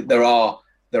there are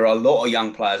a lot of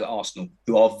young players at Arsenal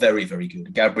who are very, very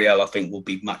good. Gabriel, I think, will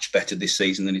be much better this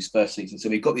season than his first season. So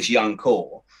we've got this young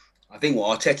core. I think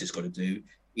what Arteta's got to do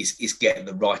is get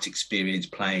the right experience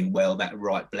playing well, that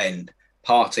right blend.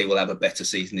 Partey will have a better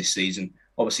season this season.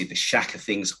 Obviously, the Xhaka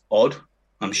thing's odd.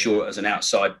 I'm sure as an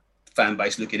outside fan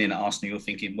base looking in at Arsenal, you're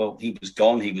thinking, well, he was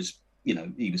gone. He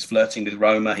was flirting with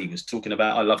Roma. He was talking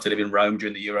about, I love to live in Rome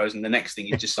during the Euros. And the next thing,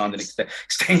 he just signed an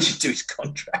extension to his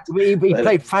contract. He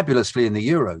played fabulously in the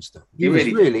Euros, though. He was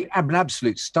really an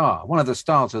absolute star, one of the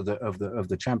stars of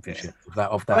the championship. Yeah.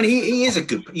 Of that. I mean, he is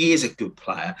a good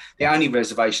player. The only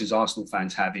reservations Arsenal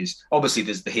fans have is obviously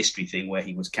there's the history thing where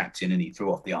he was captain and he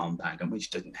threw off the armband, which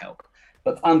didn't help.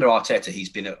 But under Arteta, he's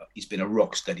been a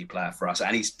rock steady player for us,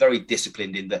 and he's very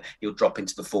disciplined in that he'll drop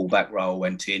into the fullback role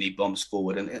when Tierney bombs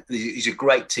forward, and he's a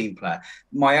great team player.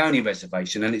 My only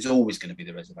reservation, and it's always going to be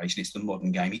the reservation, it's the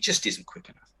modern game. He just isn't quick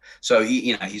enough. So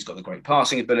he's got the great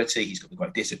passing ability, he's got the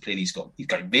great discipline, he's got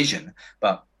vision.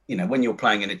 But when you're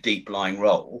playing in a deep lying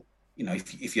role,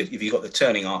 if you've got the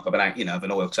turning arc of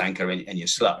an oil tanker and you're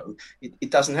slow,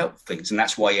 it doesn't help things, and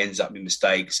that's why he ends up with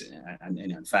mistakes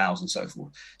and fouls and so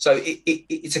forth. So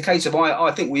it's a case of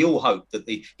I think we all hope that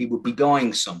he would be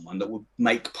buying someone that would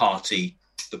make Partey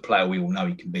the player we all know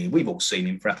he can be. We've all seen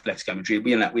him for Atletico Madrid.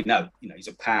 We know he's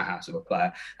a powerhouse of a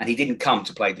player, and he didn't come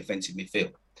to play defensive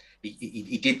midfield.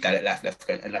 He did that at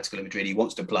Atletico Madrid. He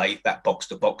wants to play that box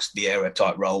to box Vieira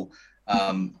type role.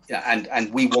 And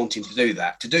we want him to do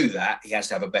that. To do that, he has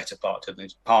to have a better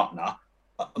partner,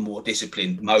 a more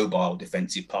disciplined, mobile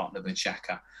defensive partner than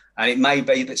Xhaka. And it may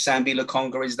be that Sambi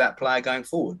Lokonga is that player going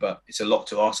forward, but it's a lot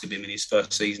to ask of him in his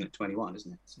first season at 21,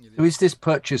 isn't it? So is this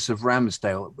purchase of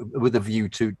Ramsdale with a view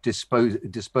to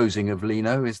disposing of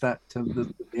Leno? Is that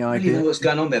the idea? I really know what's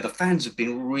going on there. The fans have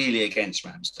been really against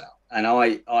Ramsdale. And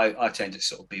I tend to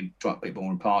sort of try to be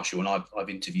more impartial. And I've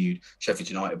interviewed Sheffield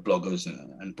United bloggers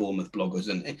and Bournemouth bloggers,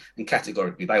 and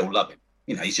categorically they all love him.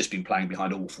 He's just been playing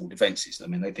behind awful defences. I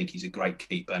mean, they think he's a great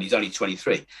keeper, and he's only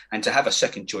 23. And to have a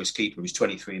second choice keeper who's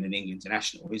 23 in an England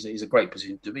international is a great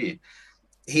position to be in.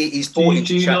 He's bought in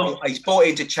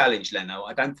to challenge Leno.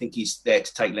 I don't think he's there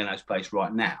to take Leno's place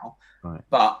right now. Right.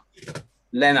 But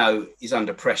Leno is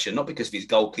under pressure, not because of his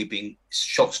goalkeeping,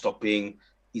 shot stopping.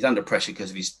 He's under pressure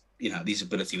because of his his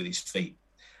ability with his feet.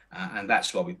 And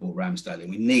that's why we bought Ramsdale in.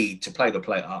 We need to play the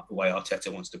way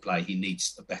Arteta wants to play. He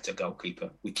needs a better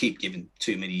goalkeeper. We keep giving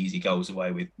too many easy goals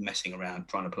away with messing around,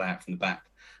 trying to play out from the back.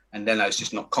 And Leno's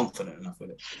just not confident enough with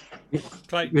it.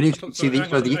 Clayton, hang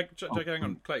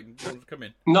on. Clayton, you want to come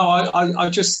in? No, I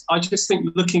just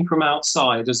think looking from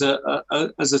outside as a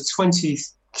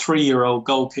 23-year-old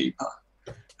goalkeeper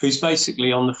who's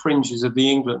basically on the fringes of the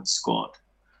England squad,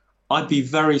 I'd be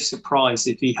very surprised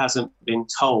if he hasn't been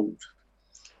told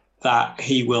that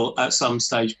he will at some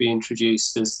stage be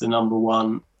introduced as the number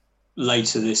one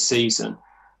later this season,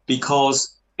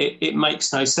 because it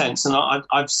makes no sense. And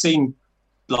I've seen,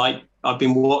 I've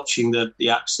been watching the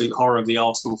absolute horror of the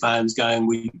Arsenal fans going,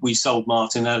 we sold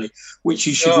Martinelli, which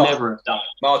you should never have done.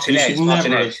 Martinez.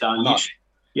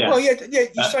 Yeah. Well, you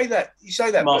say that,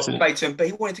 but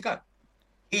he wanted to go.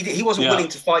 He wasn't willing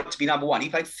to fight to be number one. He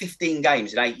played 15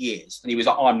 games in 8 years, and he was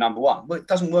like, "I'm number one." Well, it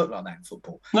doesn't work like that in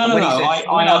football. No.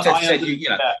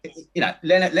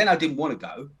 Leno didn't want to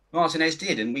go. Martinez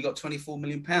did, and we got £24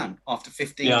 million after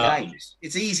 15 games.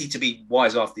 It's easy to be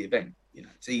wise after the event.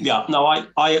 It's easy. Yeah, no, I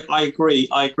agree.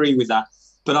 I agree with that.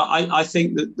 But I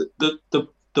think that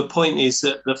the point is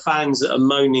that the fans that are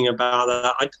moaning about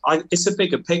that, it's a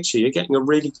bigger picture. You're getting a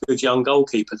really good young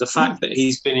goalkeeper. The fact that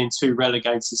he's been in 2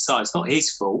 relegated sides, not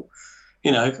his fault.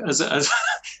 As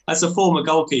a former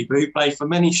goalkeeper who played for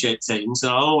many shit teams,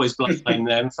 and I always blame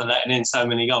them for letting in so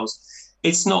many goals,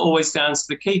 it's not always down to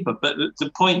the keeper. But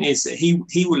the point is that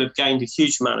he will have gained a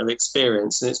huge amount of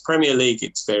experience, and it's Premier League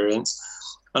experience.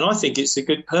 And I think it's a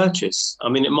good purchase. I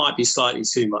mean, it might be slightly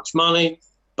too much money,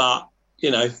 but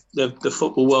the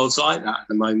football world's like that at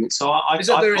the moment. So there's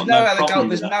no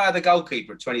other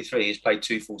goalkeeper at 23 who's played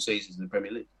 2 full seasons in the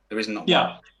Premier League. There isn't not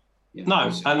one.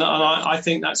 No, and I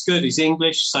think that's good. He's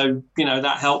English, so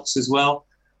that helps as well.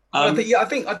 I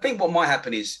think what might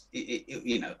happen is,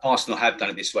 Arsenal have done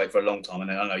it this way for a long time, and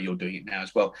I know you're doing it now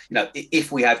as well.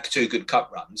 If we have 2 good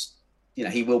cup runs,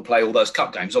 he will play all those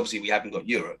cup games. Obviously, we haven't got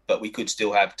Europe, but we could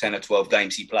still have 10 or 12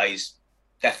 games he plays,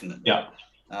 definitely. Yeah.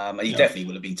 And he definitely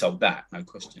will have been told that, no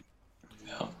question.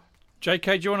 Yeah.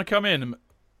 JK, do you want to come in?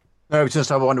 No, it's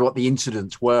just I wonder what the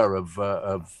incidents were of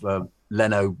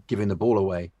Leno giving the ball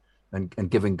away and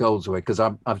giving goals away, because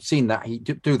I've seen that he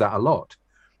do that a lot.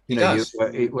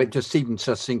 Just even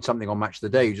seeing something on Match of the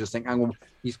Day, you just think, hang on,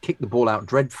 he's kicked the ball out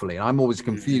dreadfully, and I'm always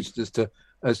confused as to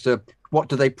what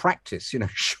do they practice?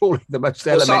 Surely the most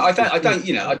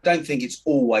elementary. I don't think it's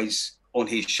always on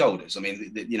his shoulders. I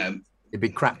mean, it'd be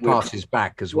crap past his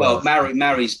back as well. Well,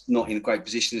 Mary's not in a great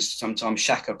position. Sometimes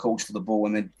Xhaka calls for the ball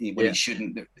when he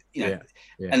shouldn't.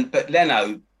 But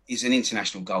Leno is an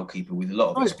international goalkeeper with a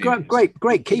lot of experience.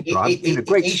 Great keeper.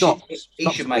 He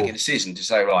should make a decision to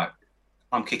say, right,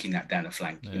 I'm kicking that down the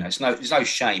flank. Yeah. There's no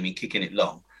shame in kicking it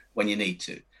long when you need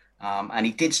to. And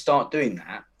he did start doing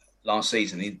that last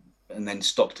season, and then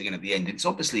stopped again at the end. It's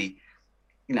obviously,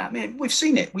 we've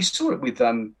seen it. We saw it with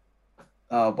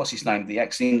what's his name, the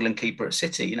ex-England keeper at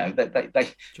City.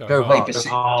 Joe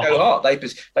Hart.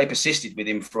 They persisted with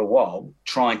him for a while,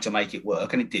 trying to make it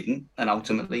work, and it didn't. And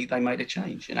ultimately, they made a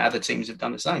change. Other teams have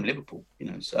done the same. Liverpool,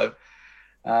 So.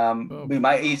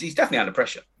 He's definitely under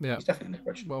pressure. Yeah, he's definitely under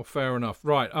pressure. Well, fair enough.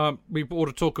 Right, we ought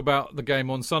to talk about the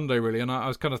game on Sunday, really. And I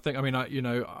was kind of thinking. I mean,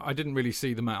 I didn't really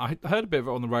see the match. I heard a bit of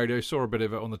it on the radio, saw a bit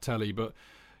of it on the telly, but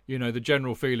the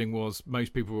general feeling was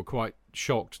most people were quite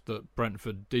shocked that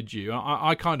Brentford did you.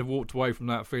 I kind of walked away from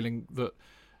that feeling that,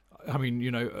 I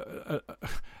mean, a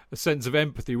sense of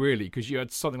empathy, really, because you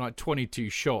had something like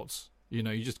 22 shots. You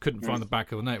just couldn't find the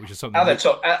back of the net, which is something.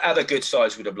 Other good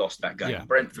sides would have lost that game. Yeah.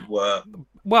 Brentford were.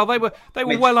 Well, they were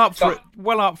well up for it.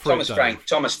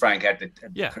 Thomas Frank had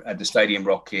the stadium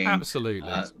rocking.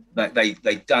 Absolutely.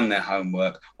 They've done their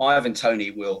homework. Ivan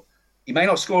Toney will. He may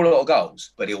not score a lot of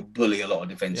goals, but he'll bully a lot of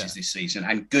defences this season.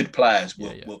 And good players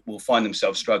will find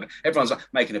themselves struggling. Everyone's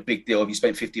making a big deal. If you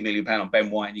spent £50 million on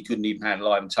Ben White and he couldn't even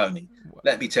handle Ivan Toney,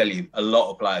 let me tell you, a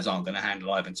lot of players aren't going to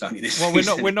handle Ivan Toney this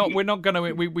season. We're not going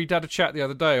to. We'd had a chat the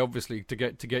other day, obviously, to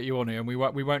get you on here, and we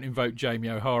won't invoke Jamie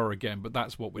O'Hara again. But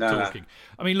that's what we're talking.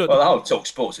 I mean, look. Well, the whole Talk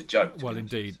Sport's a joke. Well,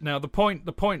 indeed. Now, the point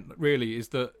really is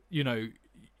that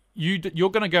you're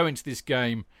going to go into this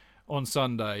game on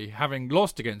Sunday, having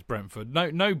lost against Brentford.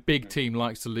 No big team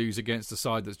likes to lose against a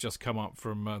side that's just come up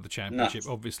from the Championship,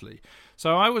 obviously.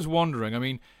 So I was wondering, I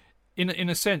mean, in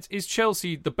a sense, is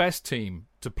Chelsea the best team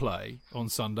to play on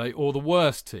Sunday or the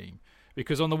worst team?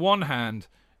 Because on the one hand,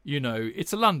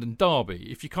 it's a London derby.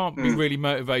 If you can't be really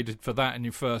motivated for that in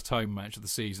your first home match of the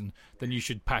season, then you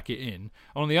should pack it in.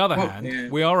 On the other hand,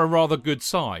 we are a rather good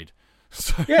side.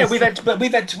 So, we've had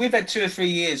 2 or 3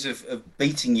 years of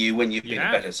beating you when you've been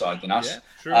a better side than us. Yeah,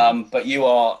 true. But you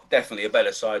are definitely a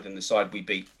better side than the side we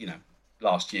beat,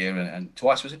 last year and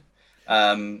twice, was it?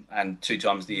 And 2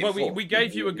 times the year before. Well, we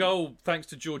gave you a goal thanks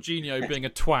to Jorginho being a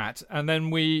twat, and then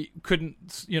we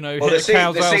couldn't, hit the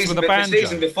cow's ass with a banjo. The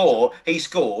season before, he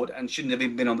scored and shouldn't have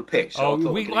even been on the pitch. So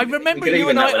I remember you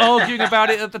and I arguing about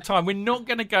it at the time. We're not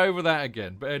going to go over that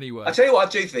again. But anyway. I'll tell you what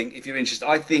I do think, if you're interested.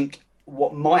 I think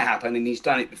what might happen, and he's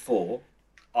done it before,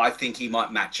 I think he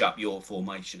might match up your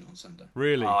formation on Sunday.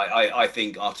 Really? I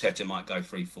think Arteta might go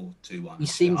 3-4-2-1. He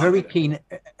seemed very keen.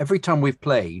 Every time we've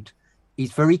played,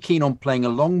 he's very keen on playing a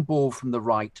long ball from the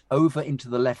right over into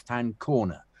the left-hand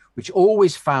corner, which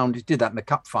always found he did that in the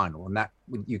cup final, and that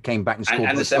you came back and scored.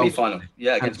 And the semi-final,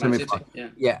 against Man City.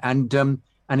 Yeah, and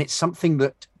it's something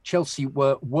that Chelsea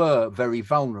were very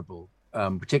vulnerable.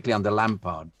 Particularly under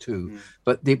Lampard too,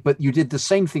 but you did the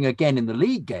same thing again in the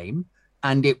league game,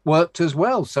 and it worked as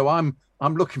well. So I'm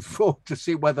looking forward to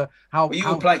see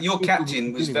your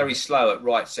captain was very slow at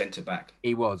right centre back.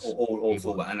 He was, or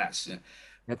fullback, and that's.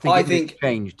 I think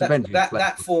changed.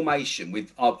 That formation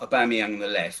with Aubameyang on the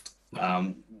left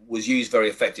was used very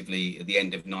effectively at the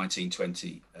end of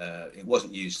 1920. It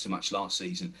wasn't used so much last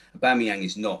season. Aubameyang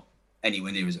is not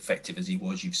anywhere near as effective as he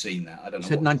was. You've seen that. I don't know. You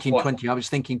said 1920. I was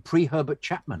thinking pre-Herbert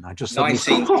Chapman. I just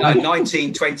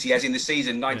 1920, as in the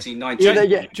season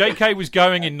 1919. Yeah. JK was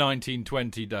going in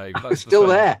 1920, Dave. That's still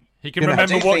there. He can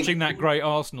remember watching that great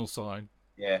Arsenal side.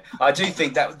 Yeah, I do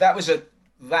think that was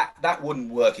that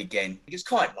wouldn't work again. It's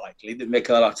quite likely that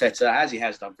Mikel Arteta, as he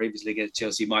has done previously against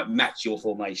Chelsea, might match your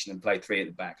formation and play 3 at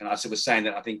the back. And I was saying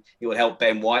that I think it would help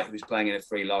Ben White, who was playing in a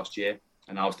 3 last year.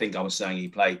 And I was saying he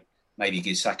played, maybe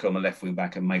give Saka on the left wing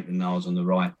back and Maitland-Niles on the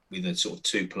right with a sort of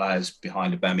two players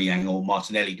behind Aubameyang or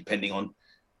Martinelli, depending on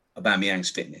Aubameyang's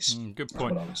fitness. Good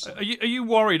point. Are you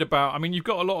worried about? I mean, you've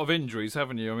got a lot of injuries,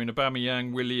 haven't you? I mean,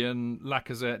 Aubameyang, Willian,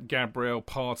 Lacazette, Gabriel,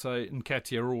 Partey, and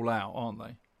Nketiah are all out, aren't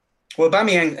they? Well,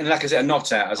 Aubameyang and Lacazette are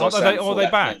not out. As I was saying before. Are they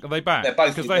back? Are they back? They're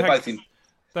both in.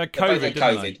 They're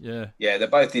COVID. Yeah, they're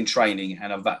both in training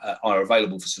and are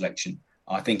available for selection.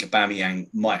 I think Aubameyang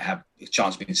might have a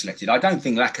chance of being selected. I don't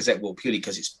think Lacazette will, purely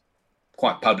because it's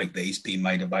quite public that he's been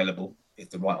made available if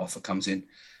the right offer comes in.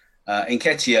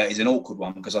 Nketiah is an awkward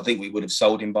one because I think we would have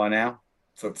sold him by now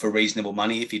for reasonable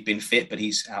money if he'd been fit, but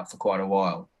he's out for quite a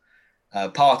while.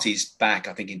 Partey's back,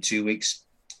 I think, in 2 weeks,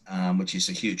 which is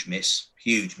a huge miss.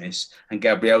 And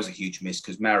Gabriel's a huge miss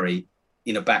because Mari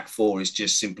in a back four is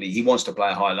just simply, he wants to play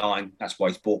a high line. That's why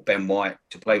he's bought Ben White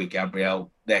to play with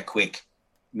Gabriel. They're quick.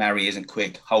 Mari isn't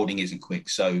quick. Holding isn't quick.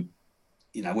 So,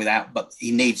 but he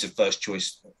needs a first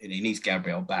choice and he needs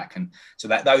Gabriel back. And so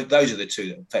those are the two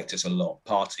that affect us a lot,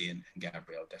 Partey and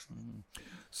Gabriel, definitely.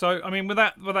 So, I mean, with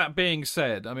that being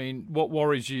said, I mean, what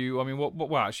worries you? I mean,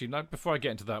 well, actually, no, before I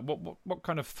get into that, what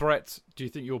kind of threat do you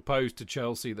think you'll pose to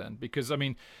Chelsea then? Because, I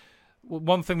mean,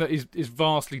 one thing that is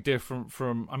vastly different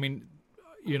from, I mean,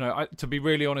 to be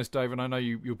really honest, Dave, and I know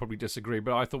you'll probably disagree,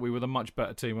 but I thought we were the much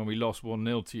better team when we lost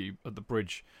 1-0 to you at the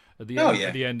Bridge at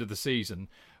the end of the season.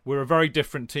 We're a very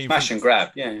different team. Smash and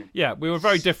grab, yeah. Yeah, we were a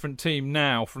very different team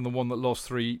now from the one that lost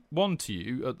 3-1 to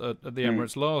you at the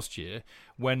Emirates last year,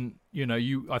 when,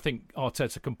 I think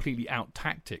Arteta completely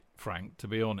out-tactic Frank, to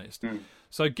be honest.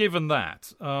 So given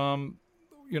that, how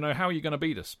are you going to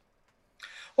beat us?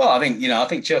 Well, I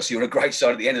think Chelsea were a great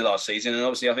side at the end of last season, and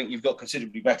obviously I think you've got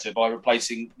considerably better by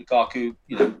replacing Lukaku,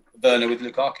 Werner with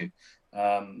Lukaku.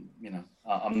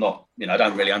 I'm not, I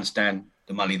don't really understand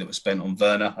the money that was spent on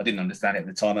Werner. I didn't understand it at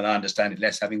the time, and I understand it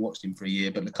less having watched him for a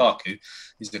year. But Lukaku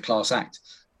is the class act,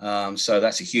 so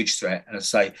that's a huge threat. And I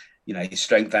say, his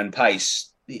strength and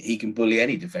pace, he can bully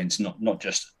any defence, not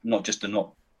just a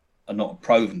not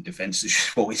proven defence, which is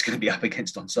what he's going to be up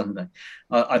against on Sunday.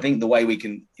 I think the way we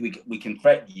can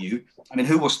threaten you. I mean,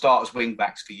 who will start as wing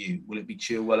backs for you? Will it be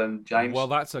Chilwell and James? Well,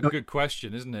 that's a good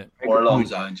question, isn't it? Or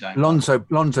Alonso and James?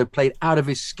 Alonso played out of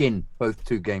his skin both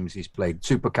two games he's played,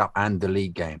 Super Cup and the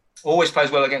league game. Always plays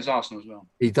well against Arsenal as well.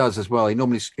 He does as well. He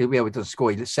normally, he doesn't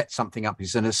score. He sets something up.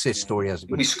 He's an assist or he has.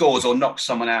 He scores or knocks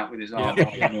someone out with his arm.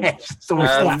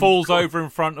 Or falls over in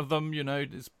front of them.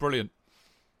 It's brilliant.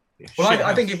 Well,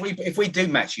 I think if we do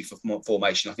match you for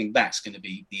formation, I think that's going to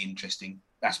be the interesting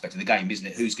aspect of the game, isn't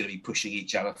it? Who's going to be pushing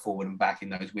each other forward and back in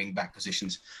those wing back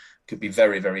positions? Could be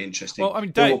very, very interesting. Well, I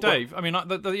mean, Dave. I mean,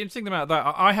 the interesting thing about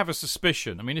that, I have a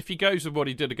suspicion. I mean, if he goes with what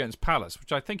he did against Palace,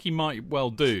 which I think he might well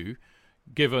do,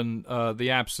 given the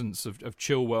absence of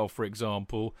Chilwell, for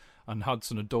example, and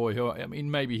Hudson-Odoi, who, I mean,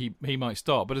 maybe he might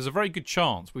start, but there's a very good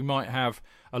chance we might have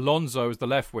Alonso as the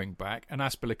left wing back and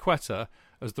Azpilicueta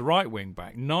as the right wing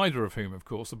back, neither of whom, of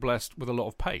course, are blessed with a lot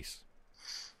of pace.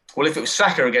 Well, if it was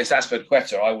Saka against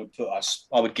Azpilicueta,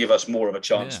 I would give us more of a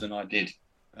chance than I did.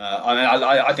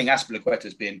 I think Azpilicueta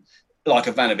has been, like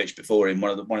Ivanovic before him,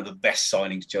 one of the best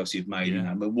signings Chelsea have made.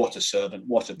 I mean, what a servant,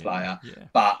 what a player.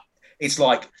 But it's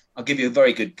like, I'll give you a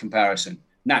very good comparison.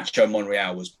 Nacho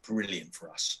Monreal was brilliant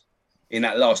for us in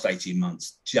that last 18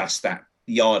 months. Just that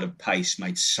yard of pace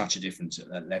made such a difference at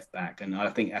that left back. And I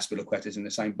think Azpilicueta's in the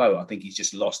same boat. I think he's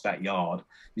just lost that yard.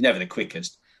 He's never the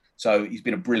quickest. So he's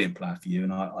been a brilliant player for you.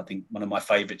 And I think one of my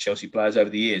favourite Chelsea players over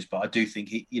the years. But I do think,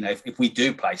 if we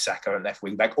do play Saka at left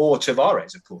wing back, or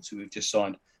Tavares, of course, who we've just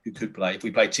signed, who could play. If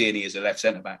we play Tierney as a left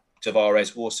centre back,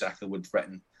 Tavares or Saka would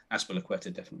threaten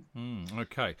Azpilicueta, definitely.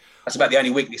 Okay. That's about the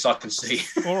only weakness I can see.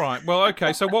 All right. Well,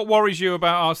 okay. So what worries you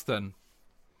about us then?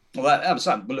 Well,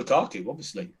 Lukaku,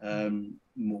 obviously,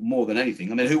 more than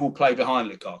anything. I mean, who will play behind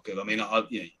Lukaku? I mean,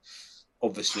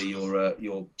 obviously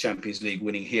your Champions League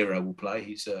winning hero will play.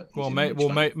 He's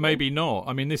maybe not.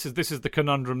 I mean, this is the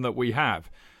conundrum that we have,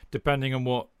 depending on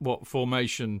what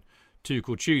formation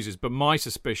Tuchel chooses. But my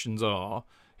suspicions are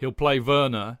he'll play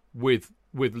Werner with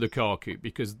Lukaku,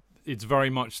 because it's very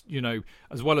much,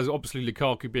 as well as obviously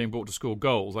Lukaku being brought to score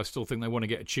goals, I still think they want to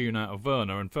get a tune out of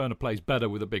Werner, and Werner plays better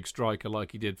with a big striker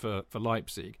like he did for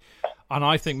Leipzig. And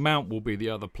I think Mount will be the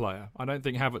other player. I don't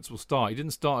think Havertz will start. He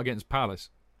didn't start against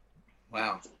Palace.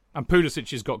 Wow. And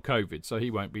Pulisic has got COVID, so he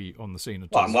won't be on the scene at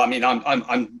all. Well, I mean,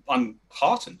 I'm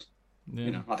heartened.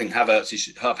 Yeah. I think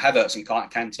Havertz and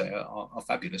Kante are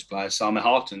fabulous players. So I'm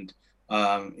heartened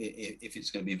if it's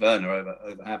going to be Werner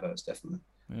over Havertz, definitely.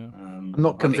 Yeah. I'm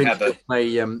not convinced he'll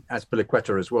play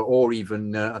Azpilicueta as well, or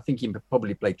even I think he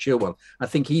probably play Chilwell. I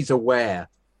think he's aware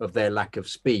of their lack of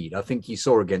speed. I think he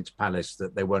saw against Palace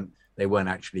that they weren't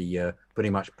actually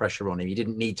putting much pressure on him. He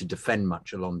didn't need to defend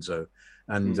much, Alonso,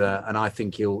 and I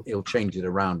think he'll change it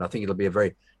around. I think it'll be a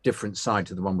very different side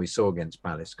to the one we saw against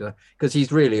Palace, because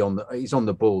he's really on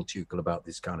the ball, Tuchel, about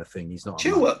this kind of thing. He's not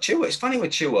Chilwell. It's funny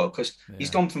with Chilwell because he's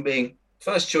gone from being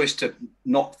first choice to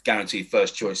not guaranteed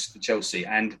first choice for Chelsea,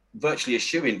 and virtually a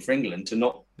shoe-in for England to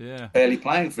not barely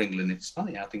playing for England. It's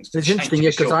funny how things. It's interesting,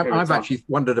 because I've actually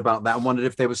wondered about that and wondered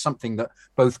if there was something that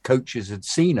both coaches had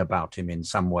seen about him in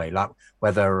some way, like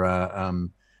whether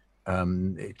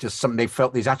it just something they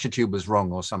felt his attitude was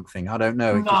wrong or something. I don't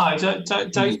know.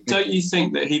 Don't you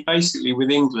think that he basically with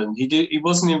England he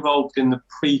wasn't involved in the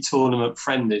pre-tournament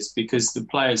friendlies because the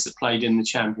players that played in the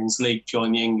Champions League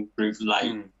joined the England group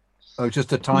late. Oh,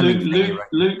 just a timing.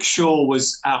 Luke Shaw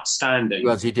was outstanding.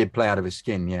 Well, he did play out of his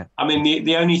skin, yeah. I mean,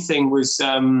 the only thing was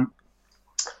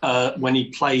when he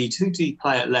played. Who did he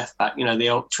play at left back? You know, the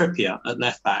old Trippier at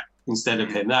left back instead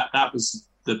of him. That was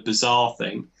the bizarre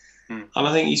thing. And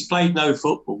I think he's played no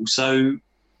football, so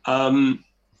I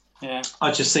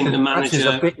just think the manager. It's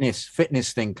a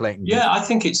fitness thing, Clayton. Yeah, I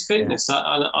think it's fitness.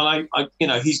 I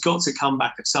he's got to come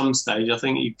back at some stage. I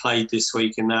think he played this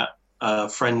week in that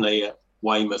friendly at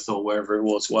Weymouth or wherever it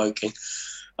was, Woking.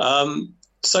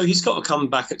 So he's got to come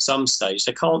back at some stage.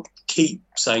 They can't keep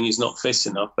saying he's not fit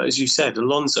enough. But as you said,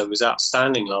 Alonso was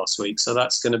outstanding last week, so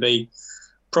that's going to be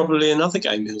probably another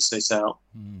game he'll sit out.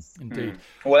 Indeed.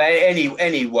 Well,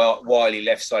 any wily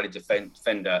left-sided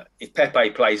defender, if Pepe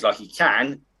plays like he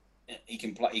can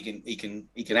play. He can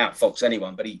outfox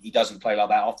anyone, but he doesn't play like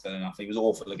that often enough. He was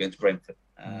awful against Brentford,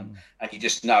 and you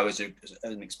just know as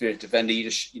an experienced defender, you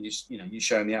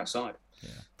show him the outside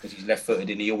because he's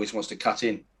left-footed and he always wants to cut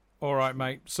in. All right,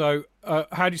 mate. So,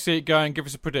 how do you see it going? Give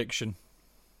us a prediction.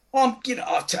 As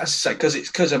I say,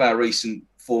 because of our recent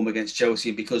form against Chelsea,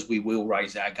 and because we will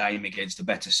raise our game against a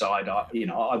better side,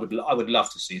 I would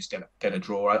love to see us get a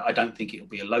draw. I don't think it'll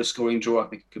be a low-scoring draw. I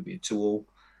think it could be a 2-2.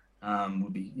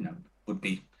 I'd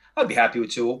be happy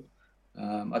with 2-2.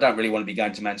 I don't really want to be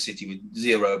going to Man City with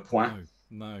 0 points.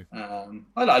 No.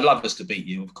 I'd love us to beat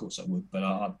you, of course I would, but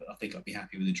I think I'd be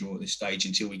happy with a draw at this stage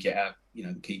until we get our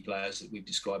the key players that we've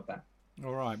described back.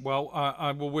 All right. Well,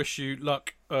 I will wish you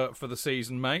luck for the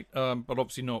season, mate. But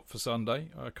obviously not for Sunday.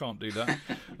 I can't do that.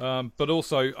 But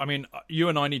also, I mean, you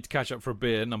and I need to catch up for a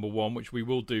beer, number one, which we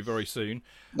will do very soon.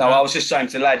 No, I was just saying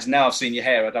to the lads, now I've seen your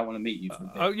hair, I don't want to meet you for a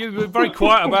beer. Oh, you were very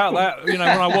quiet about that, when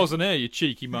I wasn't here, you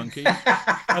cheeky monkey.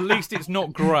 At least it's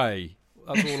not grey.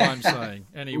 That's all I'm saying.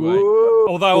 Anyway,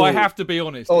 although I have to be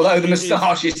honest. Although the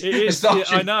moustache is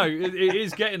I know it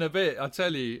is getting a bit. I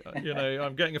tell you,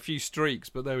 I'm getting a few streaks,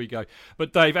 but there we go.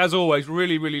 But Dave, as always,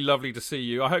 really, really lovely to see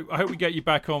you. I hope we get you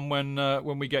back on when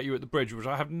we get you at the Bridge, which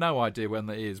I have no idea when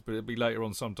that is, but it'll be later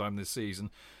on sometime this season.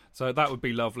 So that would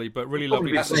be lovely, but really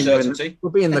lovely to see you.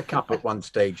 We'll be in the Cup at one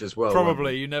stage as well.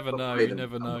 Probably. You never know. You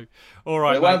never know. All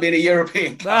right. It won't be in a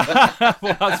European Cup.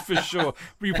 Well, that's for sure.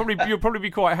 You'll probably be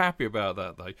quite happy about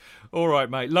that, though. All right,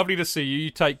 mate. Lovely to see you. You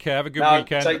take care. Have a good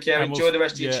weekend. Take care. Enjoy the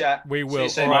rest of your chat. We will.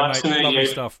 See you All right, soon. mate. Lovely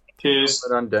stuff. Cheers.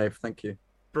 Well done, Dave. Thank you.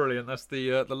 Brilliant. That's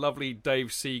the lovely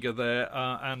Dave Seeger there.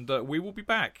 And we will be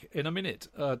back in a minute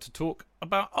to talk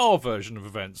about our version of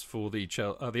events for the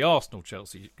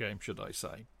Arsenal-Chelsea game, should I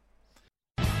say.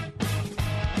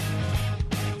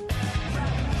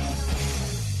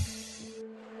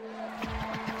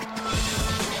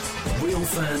 Real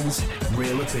fans,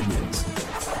 real opinions.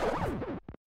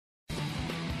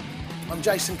 I'm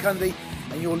Jason Cundy,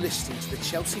 and you're listening to the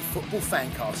Chelsea Football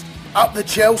Fancast. Up the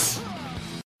Chelsea!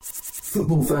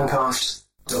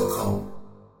 Footballfancast.com.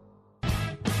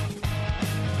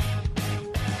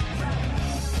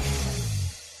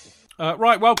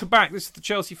 Right, welcome back. This is the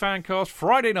Chelsea Fancast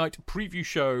Friday night preview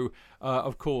show,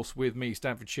 of course, with me,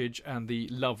 Stanford Chidge, and the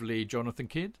lovely Jonathan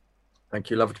Kidd. Thank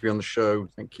you. Lovely to be on the show.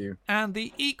 Thank you. And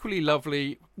the equally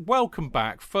lovely, welcome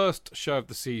back, first show of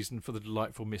the season for the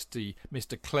delightful Mr.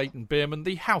 Clayton Bierman,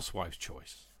 the housewife's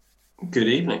choice. Good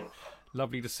evening.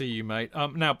 Lovely to see you, mate.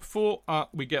 Now, before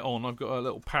we get on, I've got a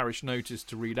little parish notice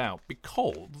to read out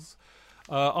because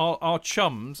our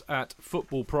chums at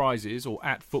Football Prizes, or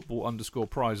at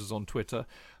football_prizes on Twitter,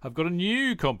 have got a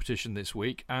new competition this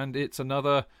week, and it's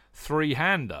another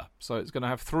three-hander. So it's going to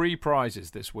have 3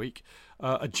 prizes this week.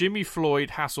 A Jimmy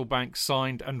Floyd Hasselbank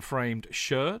signed and framed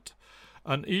shirt,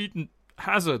 an Eden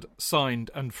Hazard signed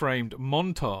and framed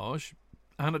montage,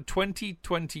 and a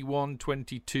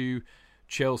 2021-22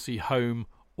 Chelsea home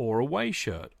or away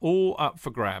shirt, all up for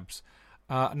grabs.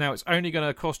 Now, it's only going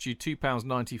to cost you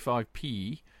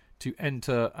 £2.95p to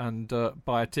enter and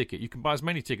buy a ticket. You can buy as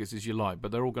many tickets as you like,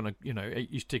 but they're all going to,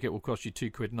 each ticket will cost you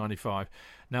 £2.95.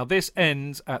 Now, this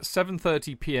ends at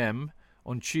 7:30 p.m.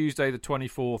 on Tuesday, the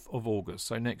 24th of August,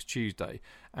 so next Tuesday.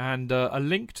 And a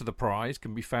link to the prize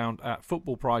can be found at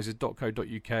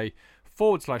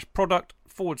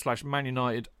footballprizes.co.uk/product/Man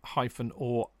United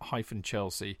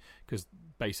 -or-Chelsea, because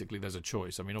basically there's a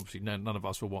choice. I mean, obviously none of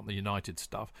us will want the United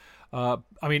stuff.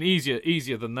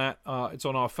 Easier than that. It's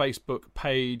on our Facebook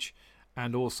page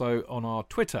and also on our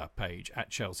Twitter page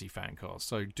at Chelsea FanCast.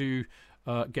 So do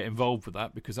get involved with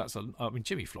that, because that's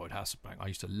Jimmy Floyd Hasselbank. I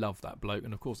used to love that bloke,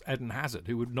 and of course Eden Hazard,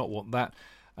 who would not want that.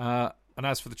 And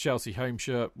as for the Chelsea home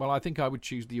shirt, well, I think I would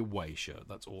choose the away shirt.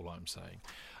 That's all I'm saying.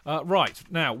 Right,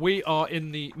 now we are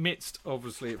in the midst,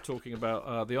 obviously, of talking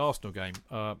about the Arsenal game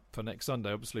for next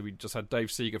Sunday. Obviously, we just had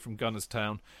Dave Seeger from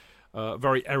Gunnerstown,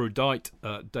 very erudite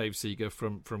Dave Seeger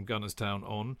from Gunnerstown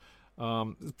on.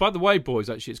 By the way, boys,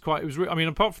 actually, apart from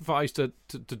the fact I used to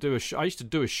do a show, I used to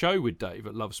do a show with Dave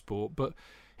at Love Sport, but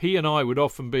he and I would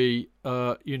often be,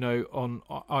 on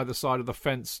either side of the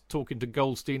fence talking to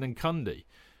Goldstein and Cundy,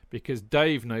 because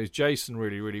Dave knows Jason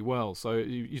really, really well. So,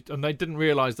 and they didn't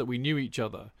realise that we knew each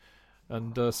other,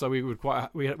 and so we would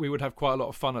have quite a lot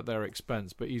of fun at their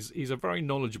expense. But he's a very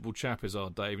knowledgeable chap, is our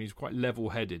Dave, and he's quite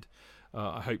level-headed.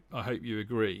 I hope you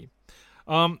agree.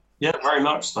 Yeah, very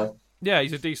much so. Yeah,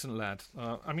 he's a decent lad.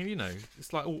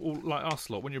 It's like all like us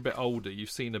lot. When you're a bit older,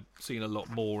 you've seen a lot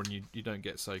more, and you don't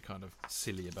get so kind of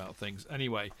silly about things.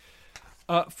 Anyway,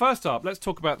 first up, let's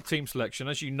talk about the team selection.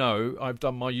 As you know, I've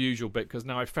done my usual bit, because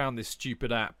now I've found this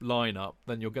stupid app lineup.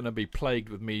 Then you're going to be plagued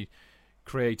with me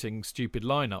creating stupid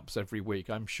lineups every week.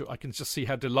 I'm sure I can just see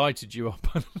how delighted you are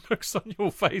by the looks on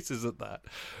your faces at that.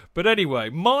 But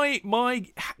anyway, my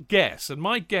guess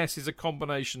is a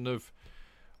combination of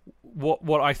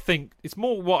what I think. It's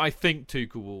more what I think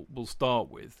Tuchel will start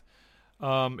with.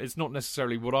 It's not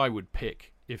necessarily what I would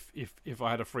pick if I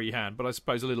had a free hand, but I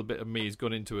suppose a little bit of me has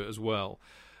gone into it as well.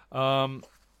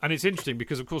 And it's interesting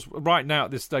because, of course, right now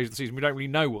at this stage of the season, we don't really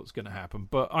know what's going to happen.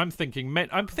 But I'm thinking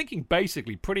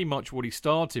basically pretty much what he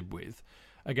started with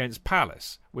against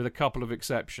Palace, with a couple of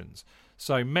exceptions.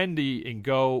 So Mendy in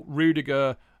goal,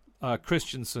 Rudiger,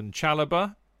 Christensen,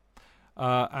 Chalobah,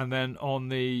 and then on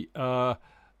the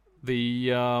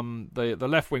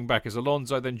left wing back is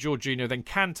Alonso, then Jorginho, then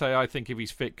Kante. I think if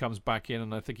he's fit comes back in,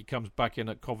 and I think he comes back in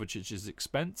at Kovacic's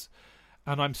expense.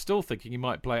 And I'm still thinking he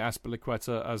might play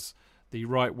Azpilicueta as the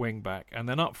right wing back, and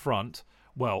then up front,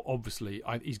 well, obviously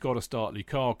he's got to start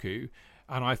Lukaku,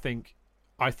 and I think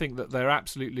that they're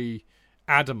absolutely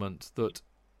adamant that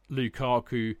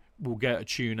Lukaku will get a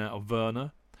tune out of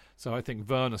Werner. So I think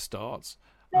Werner starts,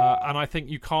 and I think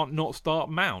you can't not start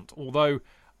Mount, although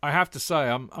I have to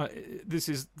say, this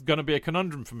is going to be a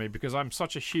conundrum for me, because I'm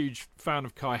such a huge fan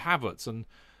of Kai Havertz, and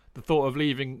the thought of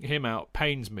leaving him out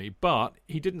pains me. But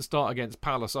he didn't start against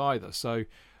Palace either, so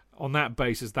on that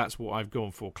basis, that's what I've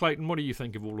gone for. Clayton, what do you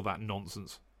think of all of that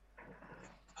nonsense?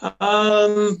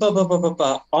 I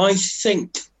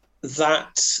think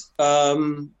that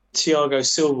Thiago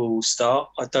Silva will start.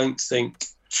 I don't think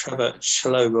Trevor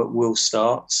Chalobah will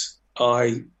start.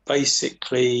 I'm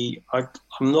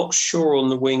not sure on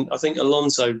the wing. I think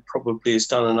Alonso probably has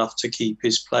done enough to keep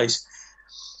his place.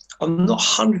 I'm not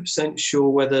 100% sure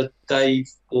whether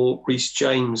Dave or Reece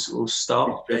James will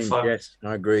start. Yes,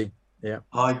 I agree. Yeah,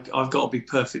 I've got to be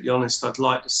perfectly honest. I'd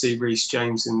like to see Reece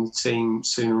James in the team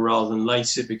sooner rather than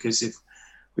later, because if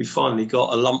we finally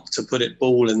got a lump to put it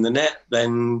ball in the net,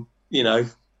 then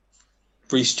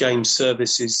Reece James'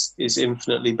 service is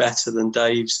infinitely better than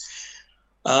Dave's.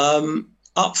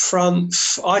 Up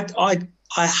front, I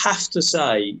have to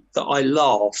say that I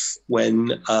laugh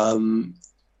when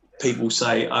people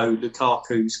say, "Oh,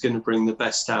 Lukaku's going to bring the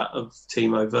best out of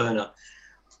Timo Werner."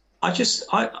 Is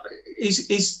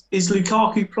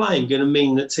Lukaku playing going to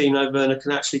mean that Timo Werner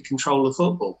can actually control the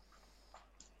football?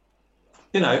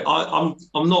 I'm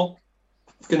not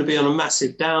going to be on a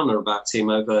massive downer about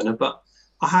Timo Werner, but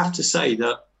I have to say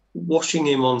that watching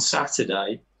him on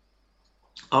Saturday,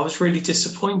 I was really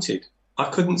disappointed. I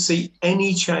couldn't see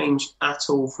any change at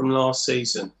all from last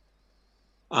season.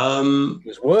 It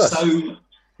was worse.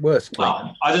 Worse.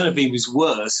 Well, I don't know if he was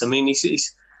worse. I mean,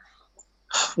 he's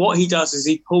what he does is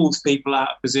he pulls people out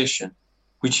of position,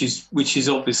 which is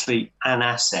obviously an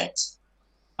asset,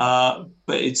 but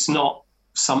it's not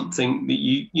something that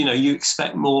you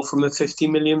expect more from a £50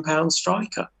 million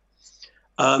striker.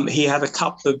 He had a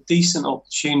couple of decent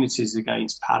opportunities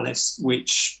against Palace,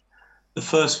 which the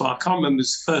first one, I can't remember, it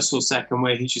was the first or second,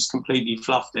 where he just completely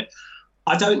fluffed it.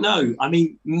 I don't know. I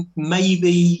mean,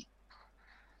 maybe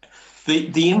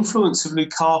the influence of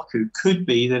Lukaku could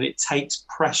be that it takes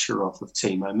pressure off of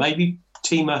Timo. Maybe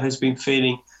Timo has been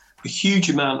feeling a huge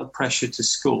amount of pressure to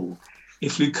score.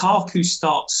 If Lukaku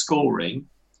starts scoring,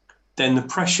 then the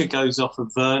pressure goes off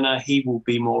of Werner. He will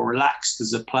be more relaxed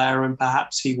as a player, and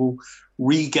perhaps he will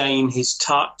regain his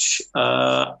touch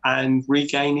and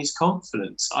regain his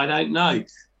confidence. I don't know,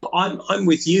 but I'm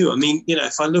with you. I mean,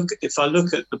 if I look at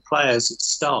the players at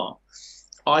start,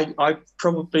 I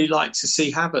probably like to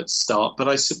see Havertz start, but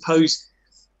I suppose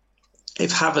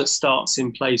if Havertz starts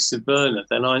in place of Werner,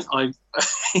 then I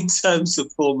in terms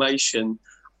of formation,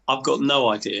 I've got no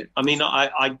idea. I mean,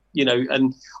 I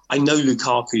and I know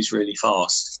Lukaku's really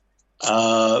fast,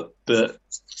 but does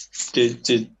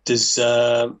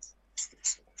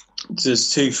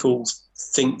Tuchel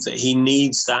think that he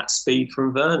needs that speed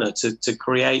from Werner to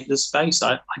create the space?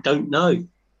 I don't know,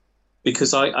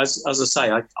 because as I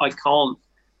say, I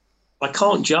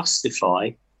can't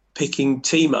justify picking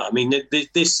Timo. I mean,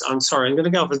 this. I'm sorry, I'm going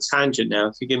to go off a tangent now.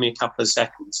 If you give me a couple of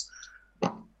seconds,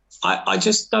 I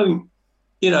just don't.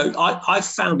 I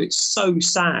found it so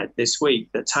sad this week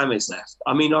that Tammy's left.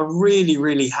 I mean, I really,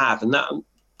 really have, and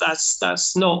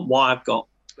that's not why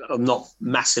I'm not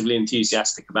massively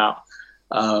enthusiastic about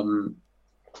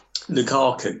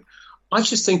Lukaku. I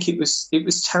just think it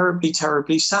was terribly,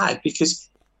 terribly sad because,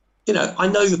 I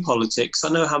know the politics. I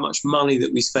know how much money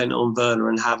that we spent on Werner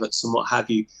and Havertz and what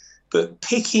have you, but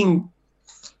picking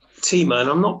Timo, and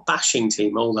I'm not bashing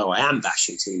Timo, although I am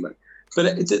bashing Timo,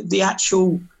 but the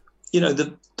actual,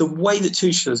 the way that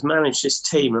Tuchel has managed his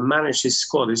team and managed his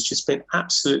squad has just been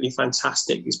absolutely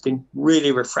fantastic. It's been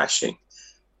really refreshing.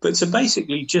 But to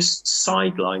basically just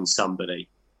sideline somebody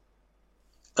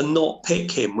and not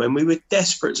pick him when we were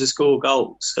desperate to score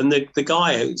goals, and the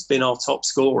guy who's been our top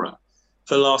scorer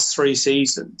for the last 3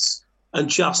 seasons, and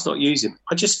just not use him,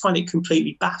 I just find it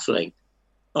completely baffling.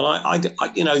 And I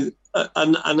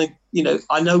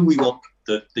know we want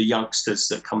the youngsters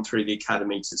that come through the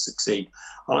academy to succeed.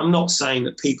 And I'm not saying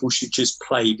that people should just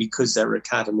play because they're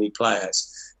academy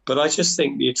players, but I just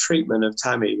think the treatment of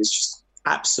Tammy was just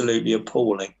absolutely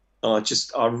appalling. And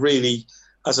I really,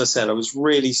 as I said, I was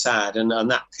really sad. And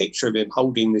that picture of him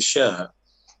holding the shirt,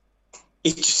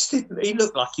 he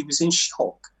looked like he was in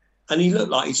shock, and he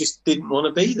looked like he just didn't want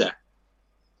to be there.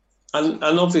 And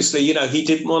obviously, he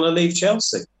didn't want to leave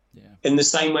Chelsea. In the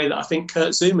same way that I think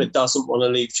Kurt Zuma doesn't want to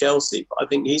leave Chelsea, but I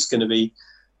think he's going to be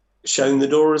shown the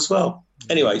door as well.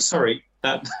 Anyway, sorry.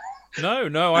 That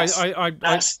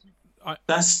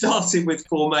started with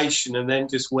formation and then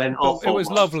just went off. It was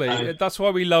lovely. That's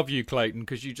why we love you, Clayton,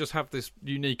 because you just have this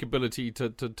unique ability to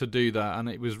do that, and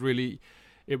it was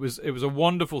a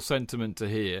wonderful sentiment to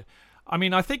hear. I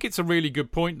mean, I think it's a really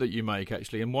good point that you make,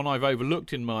 actually, and one I've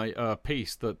overlooked in my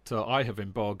piece that I have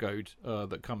embargoed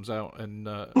that comes out in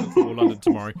London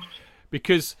tomorrow,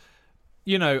 because,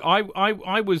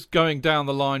 I was going down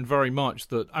the line very much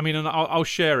that, I mean, and I'll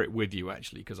share it with you,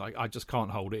 actually, because I just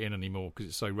can't hold it in anymore because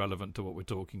it's so relevant to what we're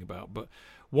talking about. But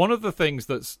one of the things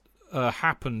that's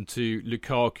happened to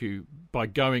Lukaku by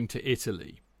going to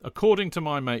Italy, according to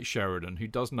my mate Sheridan, who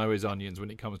does know his onions when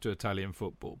it comes to Italian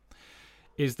football,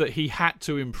 is that he had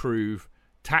to improve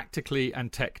tactically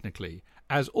and technically,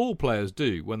 as all players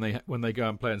do when they go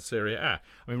and play in Serie A.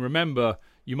 I mean, remember,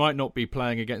 you might not be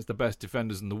playing against the best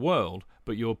defenders in the world,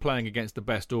 but you're playing against the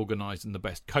best organised and the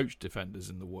best coached defenders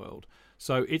in the world.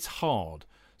 So it's hard.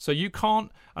 So you can't...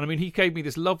 And I mean, he gave me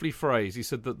this lovely phrase. He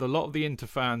said that a lot of the Inter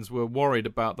fans were worried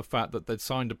about the fact that they'd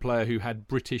signed a player who had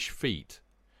British feet.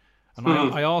 And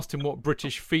I asked him what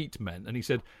British feet meant, and he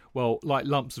said, well, like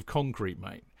lumps of concrete,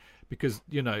 mate. Because,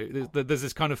 there's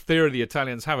this kind of theory the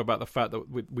Italians have about the fact that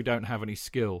we don't have any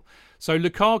skill. So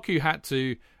Lukaku had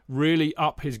to really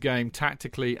up his game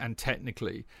tactically and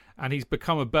technically, and he's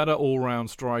become a better all-round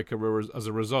striker as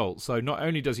a result. So not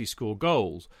only does he score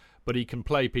goals, but he can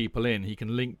play people in, he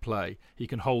can link play, he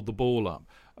can hold the ball up.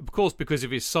 Of course, because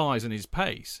of his size and his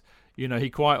pace, he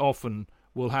quite often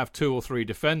will have 2 or 3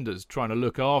 defenders trying to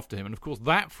look after him. And of course,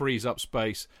 that frees up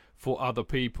space for other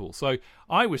people. So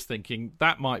I was thinking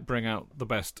that might bring out the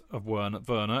best of Werner.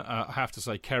 I have to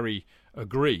say Kerry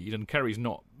agreed, and Kerry's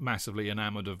not massively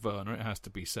enamoured of Werner, it has to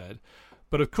be said.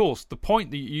 But of course, the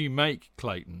point that you make,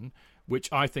 Clayton,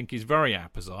 which I think is very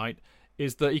apposite,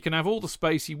 is that he can have all the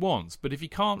space he wants, but if he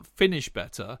can't finish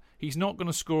better, he's not going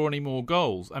to score any more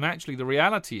goals. And actually, the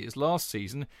reality is, last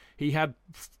season, he had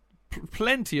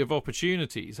plenty of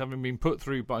opportunities, having been put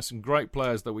through by some great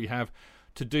players that we have,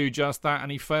 to do just that, and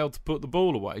he failed to put the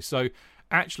ball away. So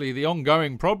actually the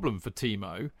ongoing problem for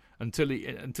Timo until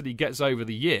he gets over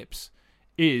the yips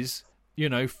is,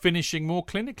 finishing more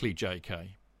clinically,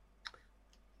 JK.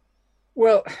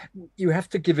 Well, you have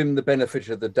to give him the benefit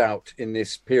of the doubt in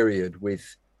this period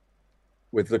with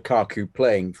Lukaku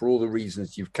playing for all the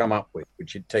reasons you've come up with,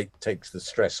 which takes the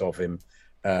stress off him.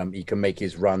 He can make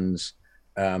his runs.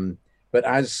 But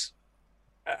I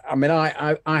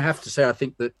have to say, I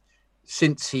think that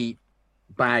since he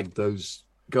bagged those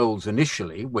goals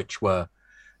initially, which were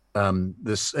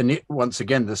once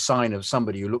again the sign of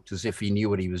somebody who looked as if he knew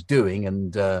what he was doing,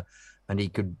 and he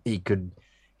could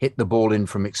hit the ball in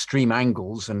from extreme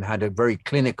angles and had a very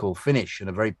clinical finish and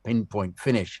a very pinpoint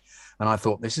finish. And I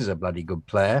thought, this is a bloody good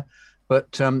player.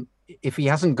 But if he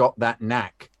hasn't got that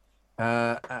knack,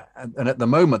 and at the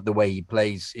moment, the way he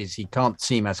plays is he can't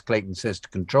seem, as Clayton says, to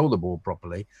control the ball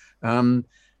properly.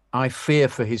 I fear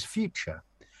for his future.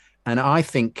 And I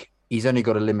think he's only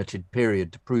got a limited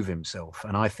period to prove himself.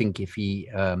 And I think if he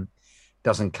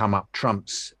doesn't come up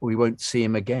trumps, we won't see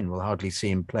him again. We'll hardly see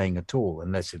him playing at all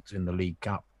unless it's in the League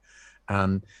Cup.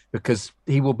 Because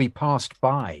he will be passed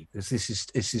by, because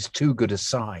this is too good a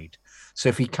side. So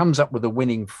if he comes up with a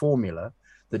winning formula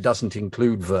that doesn't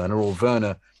include Werner, or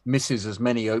Werner misses as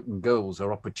many open goals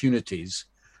or opportunities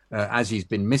as he's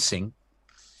been missing,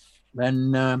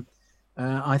 then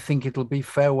I think it'll be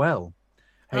farewell.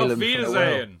 Auf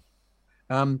Wiedersehen.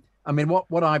 I mean,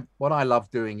 what I love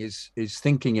doing is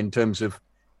thinking in terms of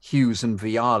Hughes and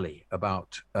Vialli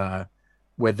about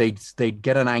where they'd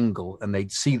get an angle and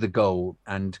they'd see the goal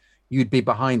and you'd be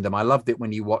behind them. I loved it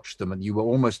when you watched them and you were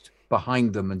almost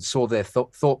behind them and saw their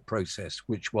thought process,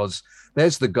 which was,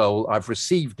 there's the goal, I've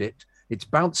received it, it's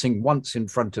bouncing once in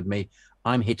front of me,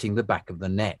 I'm hitting the back of the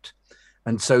net.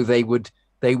 And so they would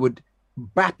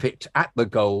bap it at the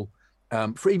goal,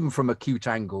 even from acute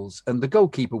angles, and the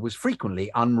goalkeeper was frequently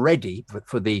unready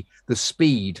for the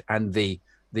speed and the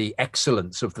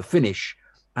excellence of the finish.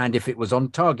 And if it was on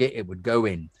target, it would go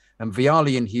in. And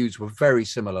Vialli and Hughes were very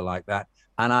similar like that.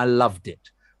 And I loved it.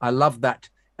 I loved that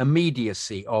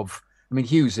immediacy of,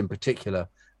 Hughes in particular,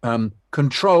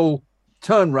 control,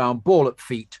 turn round, ball at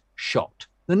feet, shot.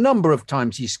 The number of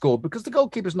times he scored because the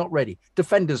goalkeeper's not ready.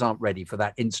 Defenders aren't ready for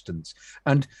that instance.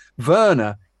 And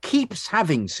Werner keeps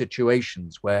having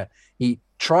situations where he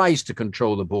tries to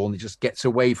control the ball and it just gets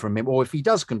away from him. Or if he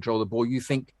does control the ball, you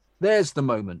think, there's the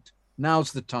moment.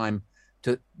 Now's the time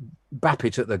to bap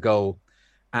it at the goal,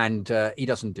 and he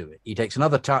doesn't do it. He takes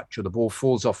another touch, or the ball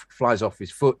flies off his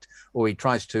foot, or he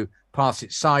tries to pass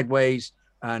it sideways.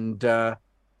 And at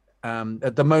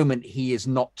the moment, he is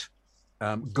not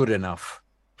good enough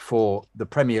for the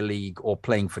Premier League or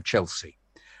playing for Chelsea.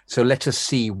 So let us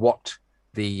see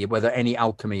whether any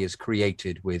alchemy is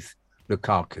created with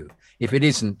Lukaku. If it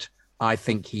isn't, I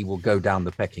think he will go down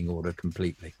the pecking order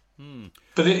completely.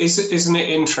 But isn't it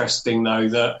interesting, though,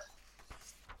 that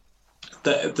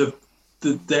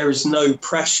there is no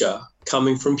pressure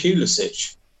coming from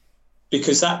Pulisic?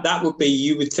 Because that would be,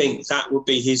 you would think that would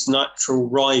be his natural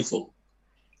rival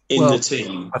in the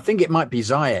team. I think it might be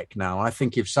Ziyech now. I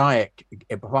think if Ziyech,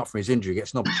 apart from his injury,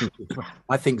 gets an opportunity,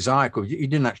 I think Ziyech, you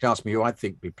didn't actually ask me who I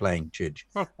think be playing, Chidge.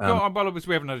 Well,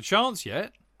 we haven't had a chance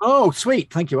yet. Oh,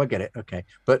 sweet. Thank you. I get it. Okay.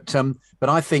 But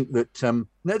I think that,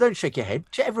 no, don't shake your head.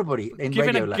 To everybody in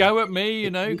Giving radio a land. go at me,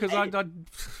 because I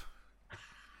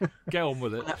get on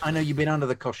with it. I know you've been under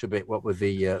the cosh a bit, what with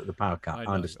the power cut.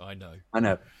 I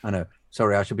know.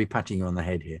 Sorry, I should be patting you on the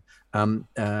head here.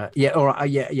 Yeah, all right.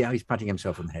 Yeah, he's patting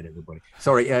himself on the head, everybody.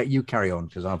 Sorry, you carry on,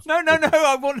 because I've... No,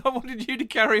 I wanted you to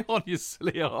carry on, you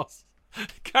silly ass.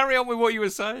 Carry on with what you were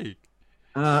saying.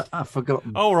 I've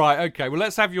forgotten. All right, okay. Well,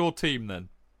 let's have your team then.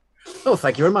 Oh,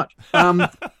 thank you very much.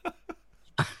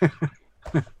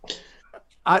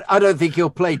 I don't think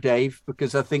he'll play Dave,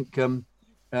 because I think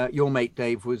your mate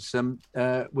Dave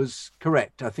was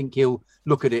correct. I think he'll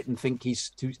look at it and think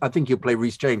I think he'll play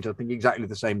Reece James. I think exactly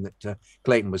the same that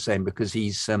Clayton was saying, because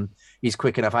he's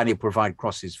quick enough and he'll provide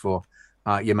crosses for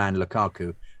your man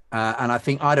Lukaku. And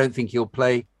I don't think he'll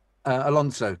play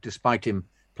Alonso, despite him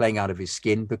playing out of his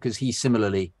skin, because he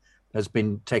similarly has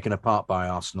been taken apart by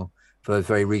Arsenal for those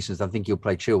very reasons. I think he'll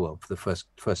play Chilwell for the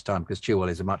first time, because Chilwell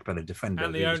is a much better defender.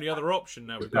 And the only other option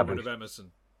now, we've got rid of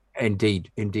Emerson. Indeed.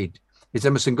 Is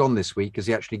Emerson gone this week? Has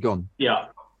he actually gone? Yeah.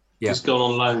 He's gone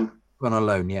on loan. Gone on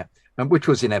loan, yeah. Which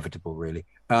was inevitable, really.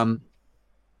 But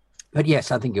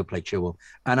yes, I think he'll play Chilwell.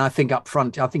 And I think up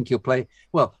front, I think he'll play...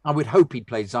 Well, I would hope he'd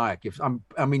play Ziyech.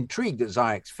 I'm intrigued that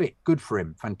Ziyech's fit. Good for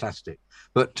him. Fantastic.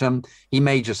 But he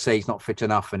may just say he's not fit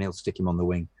enough and he'll stick him on the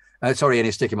wing. And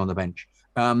he'll stick him on the bench.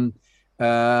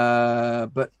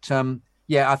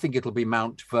 Yeah, I think it'll be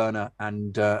Mount, Werner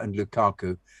and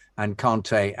Lukaku and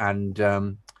Kante and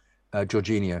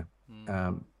Jorginho.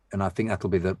 And I think that'll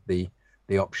be the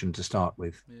the option to start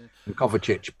with. Yeah. And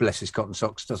Kovacic, bless his cotton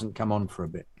socks, doesn't come on for a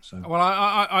bit. So, well,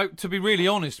 I to be really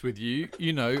honest with you,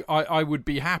 I would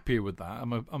be happier with that.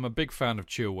 I'm a big fan of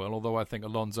Chilwell, although I think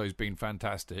Alonso's been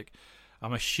fantastic.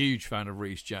 I'm a huge fan of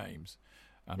Reece James,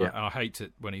 and I hate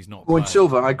it when he's not. Well, and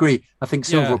Silva, I agree. I think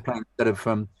Silva will play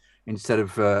instead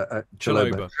of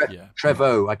Chalobah.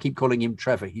 Trevo. I keep calling him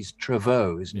Trevor. He's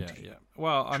Trevo, isn't he? Yeah.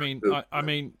 Well,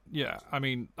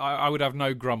 I would have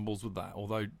no grumbles with that.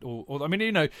 Although, it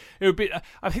would be.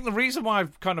 I think the reason why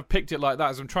I've kind of picked it like that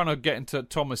is I'm trying to get into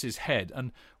Thomas's head.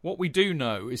 And what we do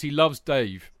know is he loves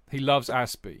Dave. He loves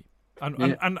Aspie,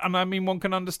 and I mean, one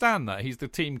can understand that. He's the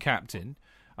team captain,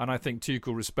 and I think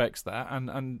Tuchel respects that.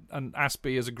 And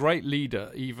Aspie is a great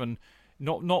leader, even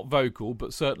not vocal,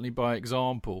 but certainly by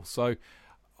example. So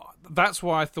that's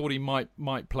why I thought he might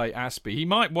play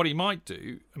Aspie. What he might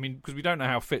do, I mean, because we don't know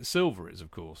how fit Silva is,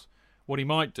 of course. What he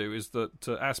might do is that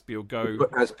Aspie will go.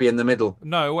 Put Aspie in the middle.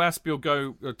 No, Aspie will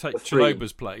go take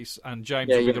Chalobah's place, and James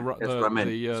will be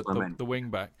the wing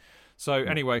back. So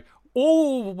anyway,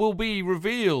 all will be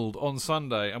revealed on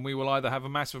Sunday, and we will either have a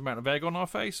massive amount of egg on our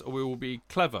face, or we will be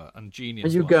clever and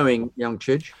genius. Are you going, young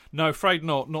Chidge? No, afraid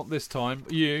not. Not this time.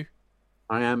 Are you?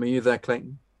 I am. Are you there,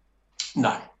 Clayton?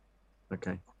 No.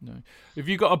 Okay. No. Have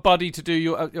you got a buddy to do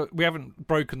your... we haven't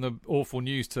broken the awful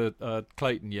news to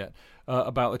Clayton yet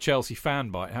about the Chelsea fan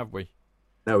bite, have we?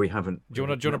 No, we haven't. Do you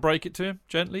want to break it to him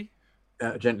gently?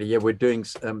 Gently, yeah. We're doing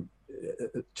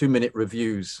 2-minute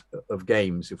reviews of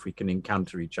games if we can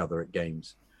encounter each other at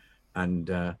games. And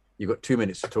you've got 2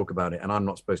 minutes to talk about it, and I'm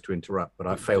not supposed to interrupt, but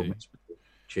I failed Mr.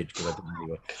 Chidge because I didn't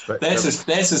do it. But, there's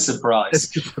a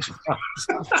surprise.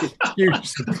 Huge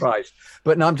surprise.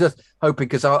 But no, I'm just hoping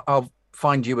because I'll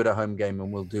find you at a home game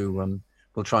and we'll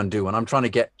try and do one. I'm trying to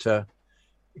get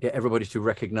everybody to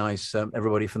recognise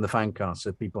everybody from the FanCast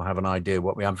so people have an idea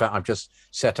what we. In fact, I've just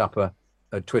set up a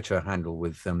Twitter handle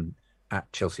with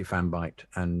at Chelsea Fanbite,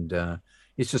 and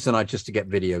it's just a night just to get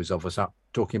videos of us up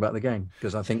talking about the game,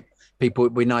 because I think it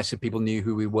would be nice if people knew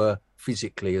who we were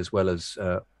physically as well as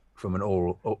from an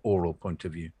oral point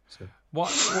of view. So. What?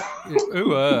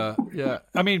 Yeah.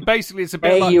 I mean, basically, it's a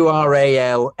bit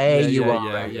AURAL.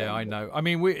 Yeah, I know. I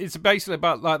mean, it's basically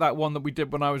about like that one that we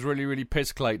did when I was really, really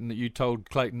pissed, Clayton, that you told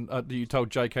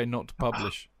JK not to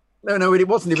publish. No, it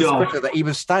wasn't. It was quicker that he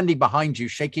was standing behind you,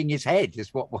 shaking his head.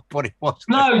 Is what it was.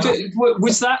 No,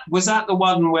 was that the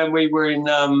one when we were in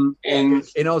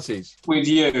Aussies with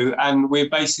you, and we're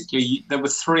basically there were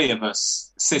three of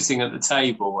us sitting at the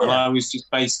table, and I was just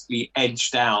basically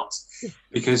edged out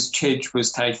because Chidge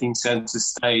was taking centre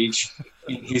stage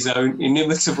in his own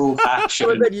inimitable fashion.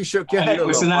 Well, then you shook your head. It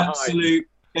was an absolute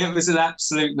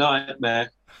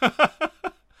nightmare.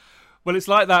 Well, it's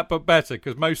like that, but better,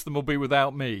 because most of them will be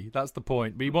without me. That's the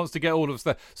point. But he wants to get all of us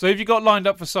there. So have you got lined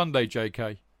up for Sunday,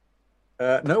 JK?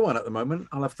 No one at the moment.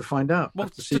 I'll have to find out. Well,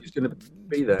 see who's going to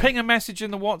be there. Ping a message in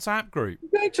the WhatsApp group.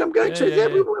 I'm going to.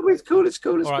 It's cool. It's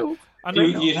cool.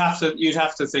 You'd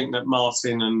have to think that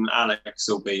Martin and Alex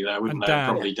will be there, wouldn't they?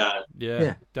 Probably Dan.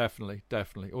 Yeah, definitely.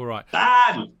 All right.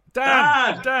 Dan.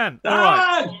 All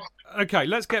right. Okay,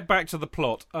 let's get back to the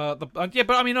plot. But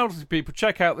I mean, obviously, people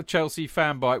check out the Chelsea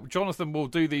Fanbite. Jonathan will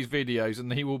do these videos,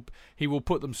 and he will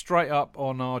put them straight up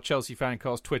on our Chelsea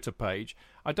Fancast Twitter page.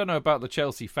 I don't know about the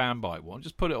Chelsea Fanbite one.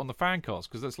 Just put it on the Fancast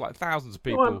because there's like thousands of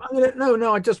people.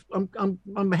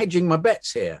 I'm hedging my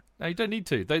bets here. No, you don't need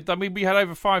to. We had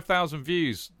over 5,000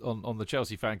 views on the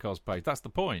Chelsea Fancast page. That's the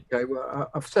point. Okay, well,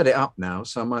 I've set it up now,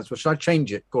 so I might as well. Should I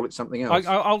change it? Call it something else?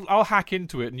 I'll hack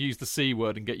into it and use the C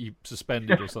word and get you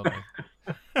suspended or something.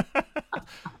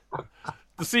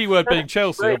 The C word being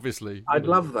Chelsea, obviously. I'd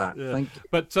love that. Yeah. Thank you.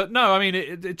 But no, I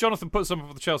mean, Jonathan put some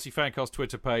of the Chelsea Fancast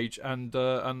Twitter page and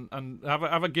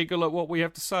have a giggle at what we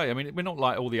have to say. I mean, we're not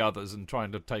like all the others and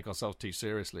trying to take ourselves too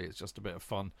seriously. It's just a bit of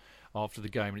fun after the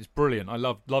game, and it's brilliant. I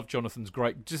love Jonathan's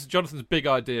big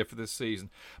idea for this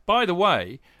season. By the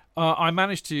way, I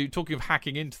managed to, talking of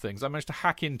hacking into things, I managed to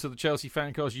hack into the Chelsea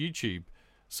Fancast YouTube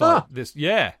site.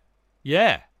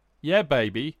 Yeah,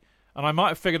 baby. And I might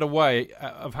have figured a way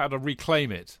of how to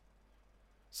reclaim it.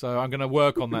 So I'm going to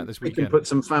work on that this weekend. We can put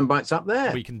some fan bites up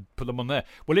there. We can put them on there.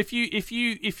 Well, if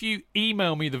you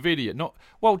email me the video,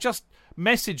 just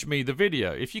message me the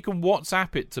video. If you can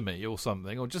WhatsApp it to me or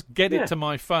something, or just get it to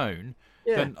my phone,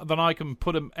 then I can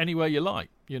put them anywhere you like.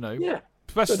 You know,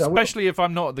 especially if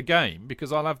I'm not at the game,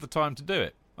 because I'll have the time to do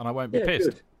it and I won't be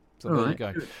pissed. Good. So there you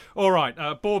go. Good. All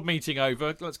right, board meeting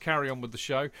over. Let's carry on with the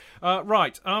show.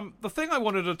 Right, the thing I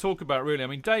wanted to talk about, really, I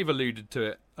mean, Dave alluded to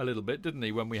it a little bit, didn't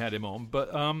he, when we had him on?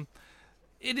 But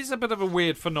it is a bit of a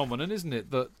weird phenomenon, isn't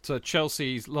it, that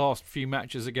Chelsea's last few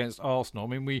matches against Arsenal,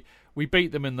 I mean, we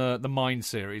beat them in the Mind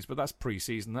series, but that's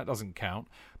pre-season, that doesn't count.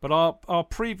 But our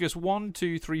previous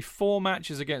 4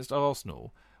 matches against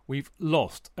Arsenal, we've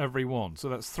lost every one. So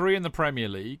that's 3 in the Premier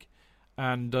League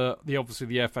and obviously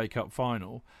the FA Cup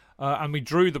final. And we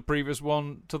drew the previous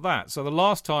one to that. So the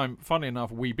last time, funny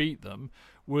enough, we beat them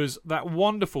was that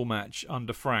wonderful match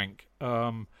under Frank,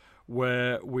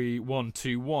 where we won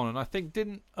 2-1. And I think,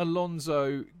 didn't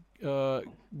Alonso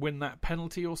win that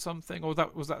penalty or something? Or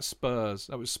was that Spurs?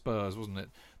 That was Spurs, wasn't it?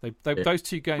 Those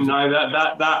 2 games. No,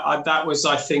 that was,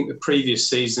 I think, the previous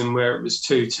season where it was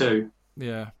 2-2.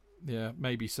 Yeah,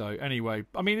 maybe so. Anyway,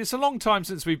 I mean, it's a long time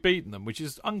since we've beaten them, which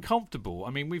is uncomfortable.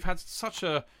 I mean, we've had such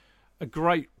a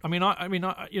great. I mean,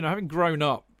 having grown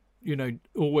up,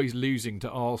 always losing to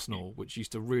Arsenal, which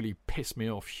used to really piss me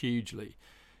off hugely.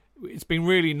 It's been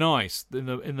really nice in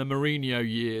the Mourinho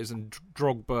years and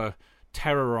Drogba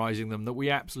terrorising them that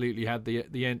we absolutely had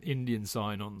the Indian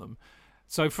sign on them.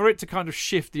 So for it to kind of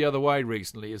shift the other way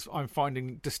recently I'm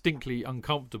finding distinctly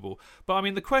uncomfortable. But I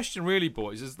mean, the question really,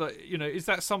 boys, is that is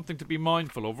that something to be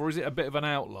mindful of, or is it a bit of an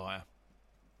outlier?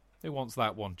 Who wants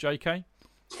that one, JK?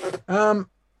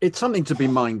 It's something to be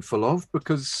mindful of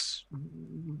because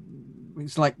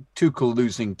it's like Tuchel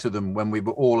losing to them when we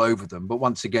were all over them. But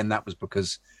once again, that was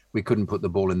because we couldn't put the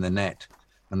ball in the net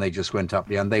and they just went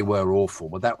up and they were awful.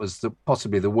 But that was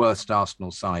possibly the worst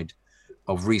Arsenal side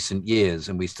of recent years,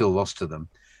 and we still lost to them.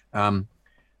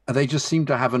 They just seem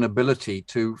to have an ability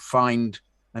to find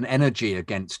an energy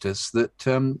against us that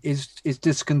is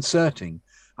disconcerting.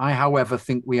 I, however,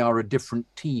 think we are a different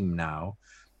team now,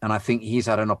 and I think he's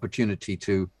had an opportunity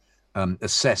to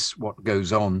assess what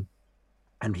goes on,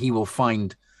 and he will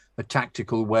find a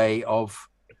tactical way of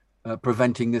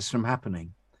preventing this from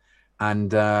happening.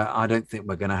 And I don't think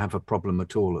we're going to have a problem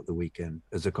at all at the weekend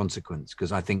as a consequence,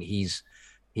 because I think he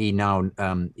now,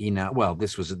 well,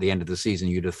 this was at the end of the season.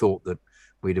 You'd have thought that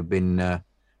we'd have been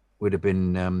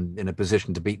in a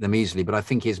position to beat them easily. But I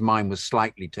think his mind was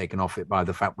slightly taken off it by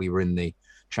the fact we were in the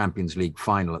Champions League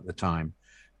final at the time.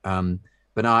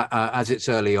 But as it's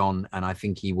early on, and I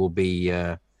think he will be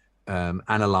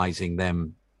analysing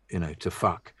them, to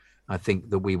fuck. I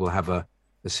think that we will have a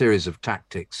series of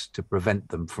tactics to prevent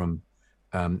them from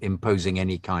imposing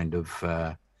any kind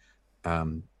of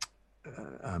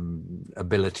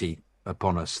ability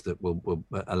upon us that will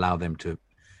allow them to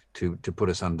put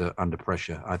us under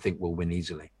pressure. I think we'll win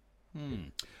easily.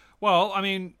 Well, I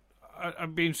mean,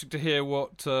 I'd be interested to hear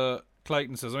what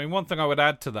Clayton says. I mean, one thing I would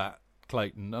add to that,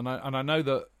 Clayton, and I know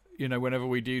that whenever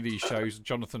we do these shows,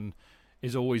 Jonathan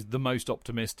is always the most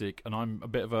optimistic, and I'm a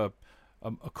bit of a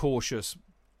cautious.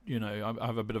 I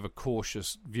have a bit of a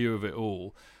cautious view of it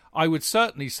all. I would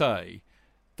certainly say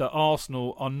that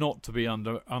Arsenal are not to be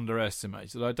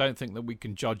underestimated. I don't think that we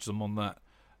can judge them on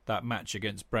that match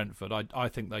against Brentford. I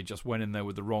think they just went in there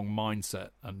with the wrong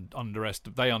mindset and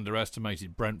they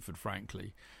underestimated Brentford,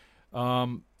 frankly.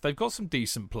 They've got some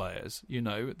decent players. We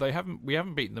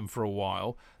haven't beaten them for a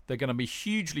while. They're going to be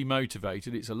hugely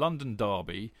motivated. It's a London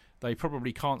derby. They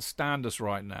probably can't stand us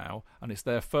right now, and it's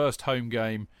their first home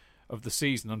game of the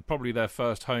season, and probably their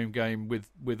first home game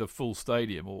with a full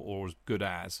stadium or as good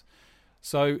as.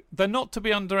 So they're not to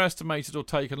be underestimated or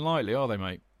taken lightly, are they,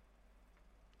 mate?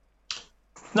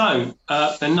 No,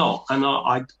 they're not. And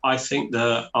I think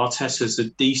that Arteta's a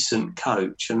decent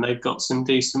coach and they've got some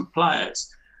decent players.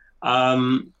 I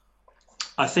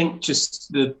think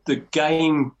just the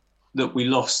game that we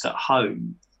lost at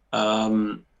home,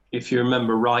 if you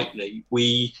remember rightly,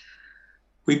 we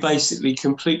basically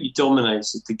completely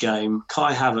dominated the game.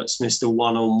 Kai Havertz missed a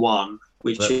one-on-one,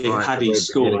 which had he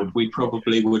scored, we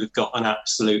probably would have got an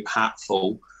absolute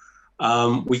hatful.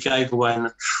 We gave away an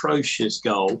atrocious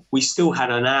goal. We still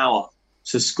had an hour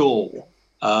to score.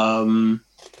 I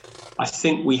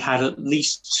think we had at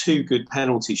least 2 good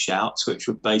penalty shouts, which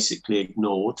were basically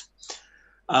ignored.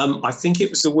 I think it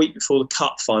was the week before the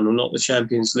Cup final, not the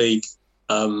Champions League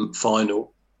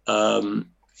final,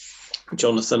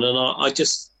 Jonathan. And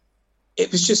it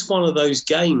was just one of those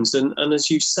games. And as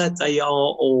you said, they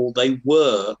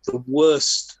were the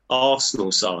worst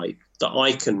Arsenal side that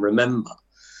I can remember.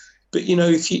 But,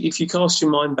 if you cast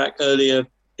your mind back earlier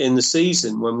in the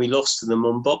season when we lost to them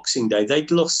on Boxing Day,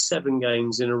 they'd lost 7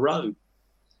 games in a row,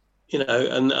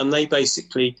 and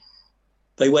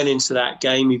they went into that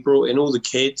game. He brought in all the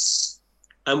kids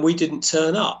and we didn't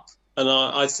turn up. And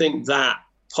I think that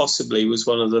possibly was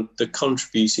one of the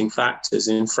contributing factors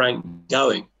in Frank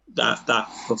going. That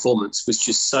performance was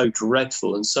just so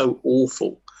dreadful and so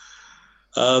awful.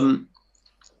 And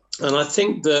I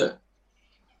think that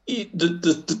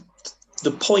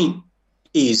the point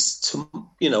is to,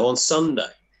 on Sunday,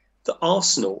 that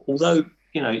Arsenal, although,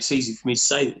 it's easy for me to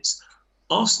say this,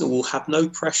 Arsenal will have no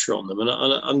pressure on them.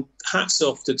 And hats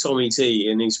off to Tommy T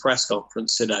in his press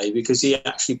conference today, because he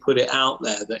actually put it out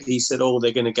there that he said,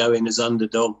 they're going to go in as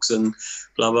underdogs and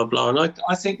blah, blah, blah. And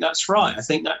I think that's right. I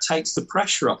think that takes the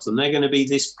pressure off them. They're going to be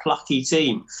this plucky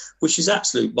team, which is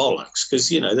absolute bollocks because,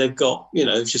 they've got,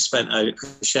 they've just spent a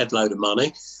shed load of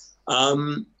money.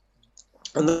 And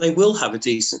they will have a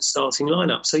decent starting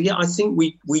lineup. So, yeah, I think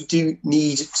we do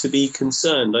need to be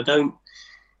concerned. I don't,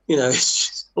 it's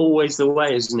just always the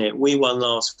way, isn't it? We won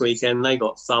last weekend. They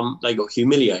got thumped. They got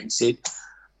humiliated.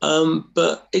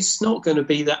 But it's not going to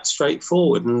be that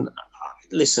straightforward. And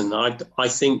listen, I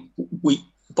think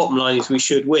bottom line is we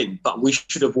should win, but we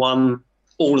should have won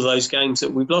all of those games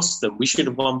that we've lost them. We should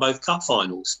have won both cup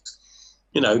finals,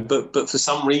 but for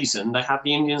some reason they have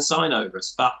the Indian sign over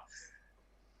us. But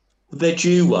they're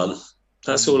due one.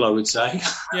 That's all I would say.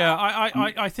 Yeah,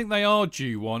 I think they are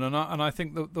due one, and I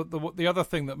think the other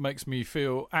thing that makes me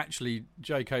feel, actually,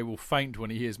 JK will faint when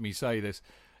he hears me say this,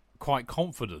 quite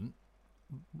confident,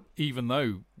 even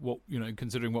though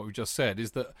considering what we've just said,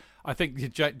 is that I think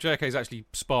JK's actually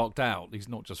sparked out. He's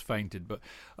not just fainted, but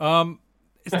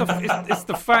it's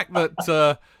the fact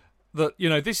that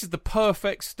this is the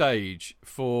perfect stage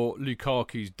for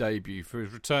Lukaku's debut, for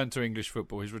his return to English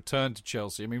football, his return to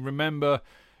Chelsea. I mean, remember,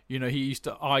 he used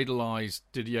to idolise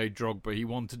Didier Drogba. He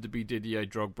wanted to be Didier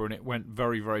Drogba, and it went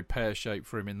very, very pear-shaped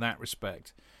for him in that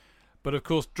respect. But, of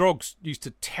course, Drogs used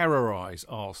to terrorise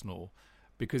Arsenal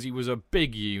because he was a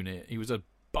big unit. He was a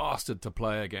bastard to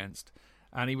play against,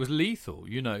 and he was lethal,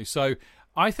 So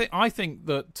I think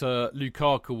that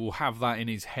Lukaku will have that in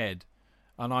his head,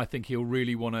 and I think he'll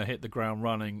really want to hit the ground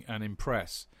running and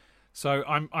impress. So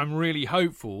I'm really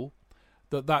hopeful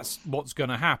that that's what's going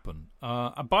to happen.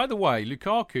 And by the way,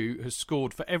 Lukaku has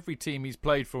scored for every team he's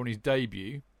played for on his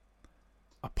debut,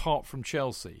 apart from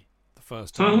Chelsea, the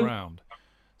first time round.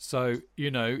 So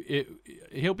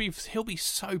he'll be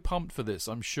so pumped for this,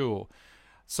 I'm sure.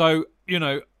 So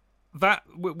that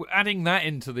adding that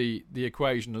into the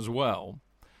equation as well,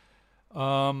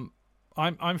 I'm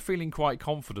feeling quite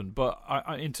confident. But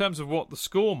in terms of what the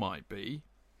score might be,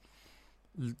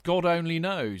 God only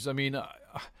knows. I mean,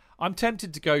 I'm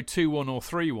tempted to go 2-1 or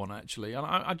 3-1 actually,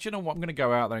 and do you know what? I'm going to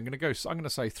go out there. I'm going to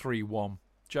say 3-1.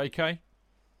 JK.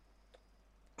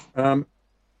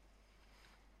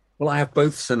 Well, I have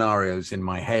both scenarios in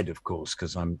my head, of course,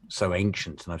 because I'm so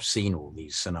ancient and I've seen all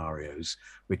these scenarios,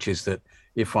 which is that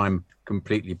if I'm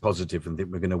completely positive and think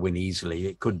we're going to win easily,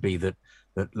 it could be that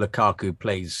Lukaku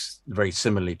plays very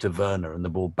similarly to Werner and the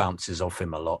ball bounces off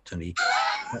him a lot and he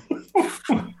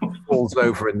falls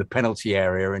over in the penalty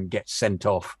area and gets sent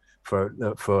off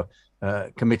for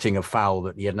committing a foul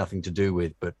that he had nothing to do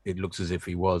with, but it looks as if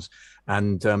he was.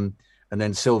 And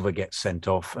then Silva gets sent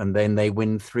off and then they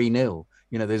win 3-0.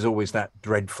 There's always that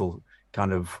dreadful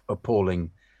kind of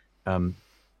appalling, what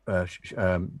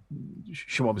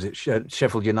was it?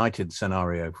 Sheffield United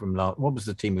scenario from what was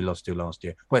the team we lost to last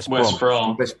year? West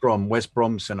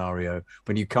Brom scenario,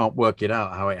 when you can't work it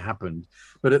out how it happened.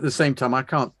 But at the same time, I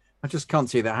just can't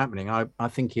see that happening. I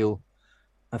think he'll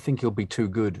be too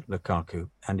good, Lukaku,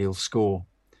 and he'll score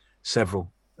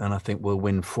several, and I think we'll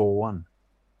win 4-1.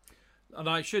 And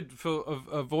I should, for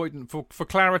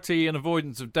clarity and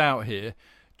avoidance of doubt here,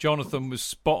 Jonathan was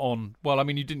spot on. Well, I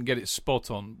mean, you didn't get it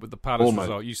spot on with the Palace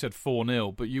result. You said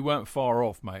 4-0, but you weren't far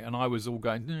off, mate. And I was all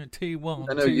going 2-1.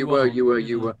 I know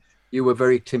you were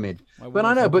very timid. But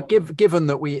I know. But given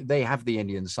that they have the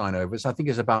Indian sign overs, I think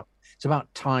it's about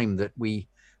time that we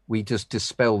just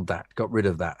dispelled that, got rid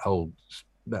of that whole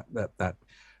that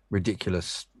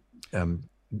ridiculous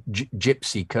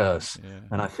gypsy curse. Yeah.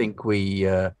 And I think we.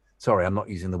 Sorry, I'm not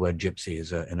using the word gypsy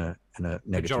in a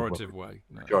negative pejorative way.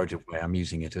 No. Pejorative way. I'm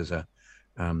using it as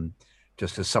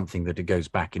just as something that it goes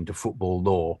back into football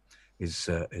law is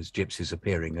as gypsies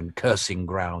appearing and cursing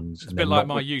grounds. It's a bit like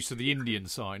my use of the Indian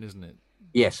sign, isn't it?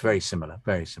 Yes, very similar.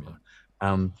 Very similar.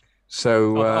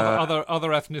 So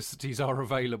other ethnicities are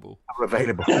available.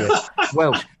 Yes.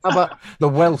 Welsh. How about the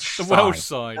Welsh? The Welsh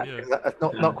sign. Yeah.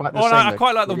 Not quite the same. I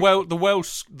quite like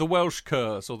the Welsh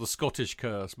curse or the Scottish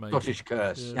curse, maybe. Scottish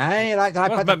curse. Yeah. Hey,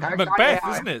 Macbeth,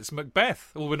 isn't it? It's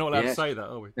Macbeth. Well, we're not allowed to say that,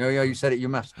 are we? No, you said it. You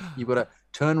must. You've got to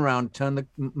turn around, turn the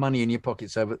money in your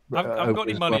pockets over. I've got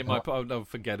any money in my pocket. Oh, no,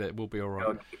 forget it. We'll be all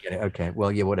right. Forget it. Okay.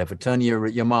 Well, yeah, whatever. Turn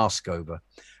your mask over.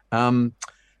 But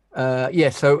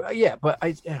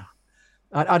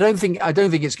I don't think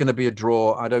it's going to be a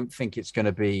draw. I don't think it's going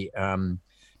to be.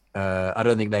 I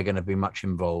don't think they're going to be much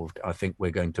involved. I think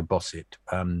we're going to boss it.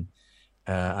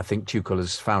 I think Tuchel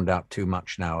has found out too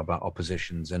much now about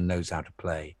oppositions and knows how to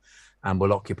play, and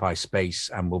will occupy space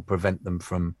and will prevent them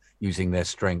from using their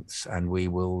strengths, and we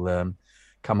will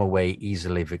come away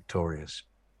easily victorious.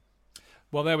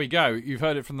 Well, there we go. You've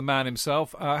heard it from the man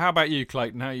himself. How about you,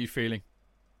 Clayton? How are you feeling?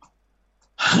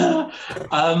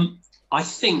 I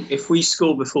think if we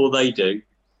score before they do,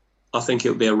 I think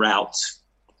it'll be a rout.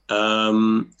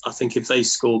 I think if they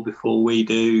score before we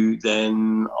do,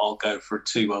 then I'll go for a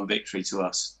 2-1 victory to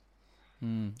us.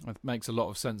 That makes a lot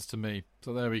of sense to me.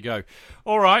 So there we go.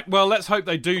 All right. Well, let's hope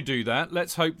they do that.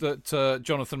 Let's hope that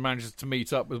Jonathan manages to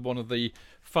meet up with one of the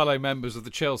fellow members of the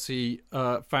Chelsea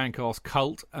FanCast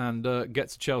cult and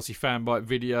gets a Chelsea Fanbite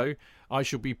video. I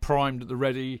shall be primed at the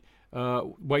ready,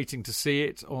 waiting to see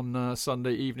it on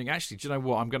Sunday evening. Actually, do you know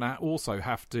what? I'm going to also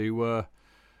have to...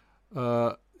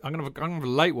 I'm going to have a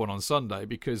late one on Sunday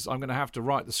because I'm going to have to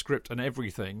write the script and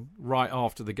everything right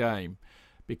after the game.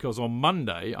 Because on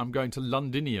Monday, I'm going to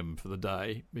Londinium for the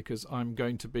day because I'm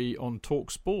going to be on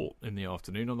Talk Sport in the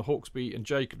afternoon on the Hawksby and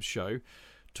Jacobs show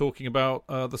talking about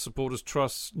the Supporters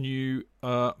Trust's new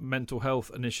mental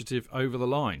health initiative, Over the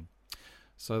Line.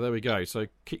 So there we go. So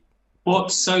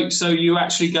what? So you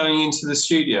actually going into the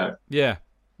studio? Yeah.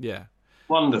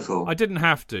 Wonderful. I didn't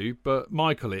have to, but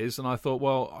Michael is, and I thought,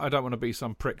 well, I don't want to be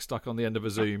some prick stuck on the end of a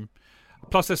Zoom.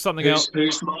 Plus, there's something else.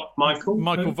 Who's Michael?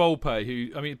 Michael Volpe,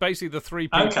 who, I mean, basically the three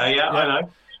people. Okay, yeah. I know.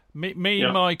 Me,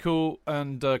 Michael,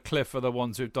 and Cliff are the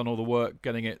ones who've done all the work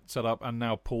getting it set up, and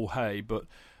now Paul Hay. But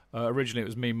originally it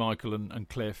was me, Michael, and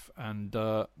Cliff, and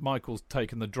Michael's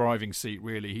taken the driving seat.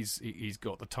 Really, he's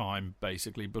got the time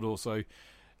basically, but also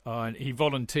he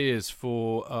volunteers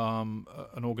for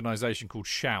an organisation called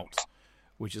Shout,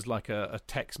 which is like a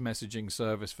text messaging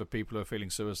service for people who are feeling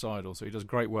suicidal. So he does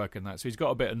great work in that. So he's got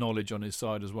a bit of knowledge on his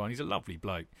side as well. And he's a lovely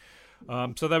bloke.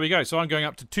 So there we go. So I'm going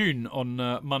up to Toon on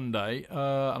Monday, and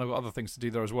I've got other things to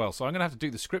do there as well. So I'm going to have to do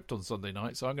the script on Sunday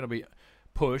night. So I'm going to be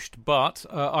pushed. But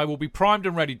I will be primed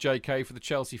and ready, JK, for the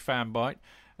Chelsea Fanbite.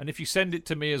 And if you send it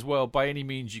to me as well, by any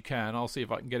means you can, I'll see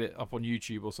if I can get it up on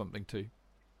YouTube or something too.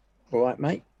 All right,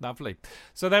 mate. Lovely.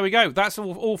 So there we go. That's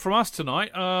all from us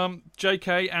tonight.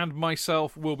 JK and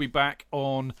myself will be back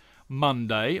on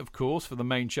Monday, of course, for the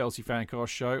main Chelsea Fancast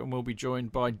show, and we'll be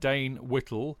joined by Dane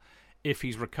Whittle, if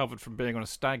he's recovered from being on a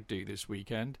stag do this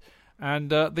weekend, and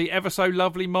the ever so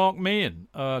lovely Mark Meehan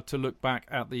to look back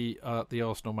at the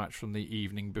Arsenal match from the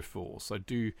evening before. So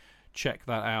do check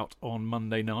that out on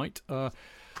Monday night.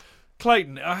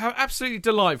 Clayton, absolutely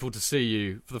delightful to see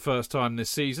you for the first time this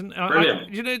season.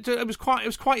 Brilliant. It was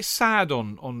quite sad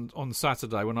on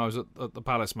Saturday when I was at the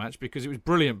Palace match because it was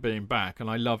brilliant being back and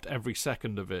I loved every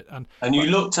second of it. And you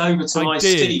looked over to my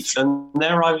seat and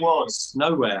there I was,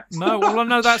 nowhere.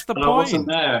 No, that's the point. I wasn't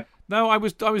there. No, I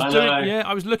was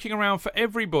looking around for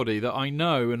everybody that I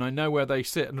know and I know where they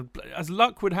sit. And as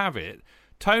luck would have it,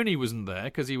 Tony wasn't there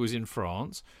because he was in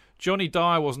France. Johnny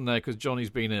Dyer wasn't there because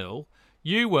Johnny's been ill.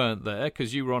 You weren't there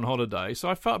because you were on holiday, so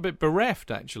I felt a bit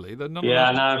bereft actually.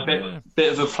 A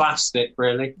bit of a plastic,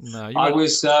 really. No, I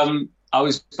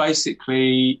was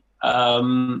basically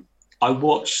I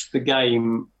watched the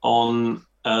game on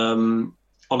a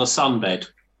sunbed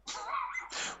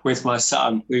with my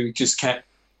son. We just kept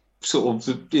sort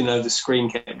of the screen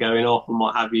kept going off and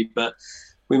what have you, but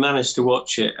we managed to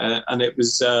watch it, and it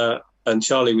was and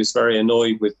Charlie was very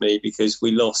annoyed with me because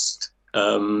we lost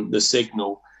the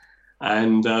signal.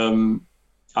 And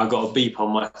I got a beep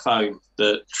on my phone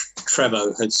that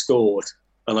Trevo had scored.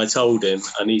 And I told him,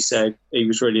 and he said he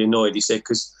was really annoyed. He said,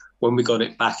 because when we got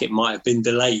it back, it might have been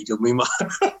delayed and we might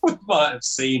have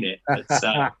seen it. But,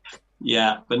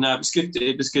 but no, it was good.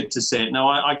 It was good to see it. No,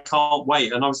 I can't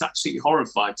wait. And I was absolutely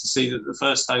horrified to see that the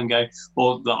first home game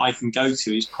that I can go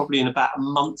to is probably in about a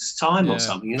month's time or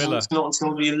something. It's not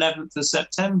until the 11th of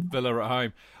September. Villa at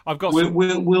home. I've got.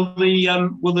 Will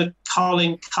the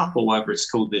Carling Cup or whatever it's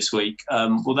called this week?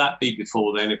 Will that be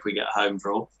before then? If we get a home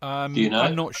draw, do you know?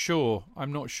 I'm not sure.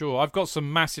 I've got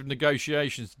some massive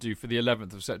negotiations to do for the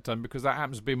 11th of September because that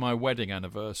happens to be my wedding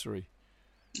anniversary.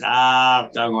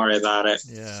 Don't worry about it.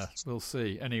 Yeah, we'll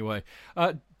see. Anyway,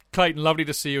 Clayton, lovely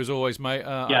to see you as always, mate.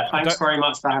 Thanks very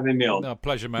much for having me on. No,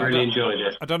 pleasure, mate. Really enjoyed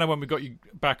it. I don't know when we got you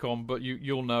back on, but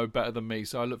you'll know better than me.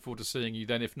 So I look forward to seeing you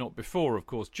then, if not before, of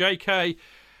course. JK.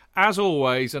 As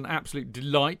always, an absolute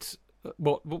delight.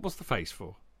 What's the face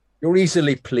for? You're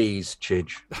easily pleased,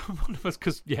 Chidge.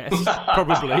 Because, yes,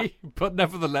 probably. But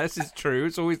nevertheless, it's true.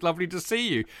 It's always lovely to see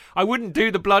you. I wouldn't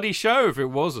do the bloody show if it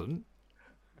wasn't.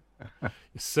 You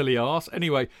silly arse.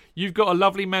 Anyway, you've got a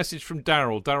lovely message from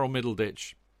Daryl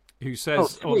Middleditch, who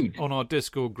says on our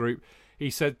Discord group, he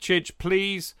said, Chidge,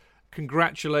 please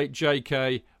congratulate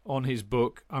JK on his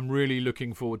book. I'm really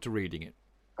looking forward to reading it.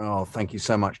 Oh, thank you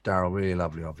so much, Daryl. Really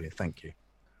lovely of you. Thank you.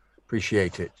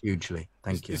 Appreciate it hugely.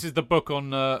 Thank you. This is the book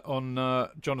on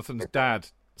Jonathan's dad,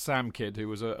 Sam Kidd, who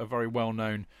was a very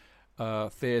well-known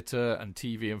theatre and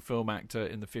TV and film actor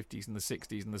in the 50s and the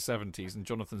 60s and the 70s. And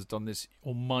Jonathan's done this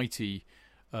almighty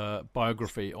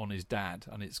biography on his dad.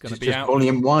 And it's going to be out.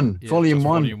 Volume 1. Yeah, Volume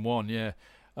 1. Volume 1, yeah.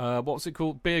 What's it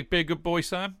called? Be a Good Boy,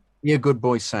 Sam? Yeah, Good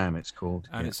Boy Sam, it's called.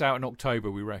 And it's out in October,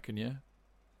 we reckon, yeah?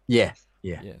 Yeah.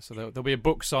 Yeah, so there'll be a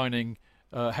book signing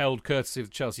held courtesy of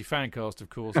the Chelsea Fancast, of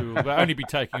course, who will only be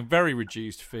taking a very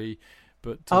reduced fee.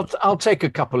 But I'll take a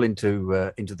couple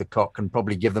into the cock and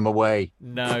probably give them away.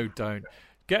 No, don't.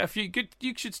 Get a few.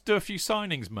 You should do a few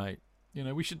signings, mate. You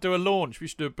know, we should do a launch. We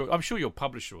should do a book. I'm sure your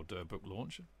publisher will do a book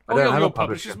launch. Your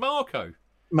publisher's Marco.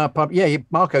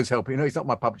 Marco's helping. No, he's not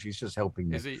my publisher. He's just helping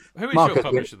me. Is he? Who is your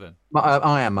publisher then?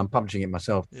 I am. I'm publishing it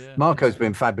myself. Yeah. Marco's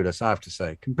been fabulous, I have to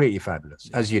say. Completely fabulous,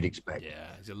 as you'd expect. Yeah,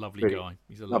 he's a lovely guy.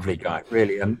 He's a lovely guy,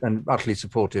 really, and utterly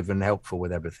supportive and helpful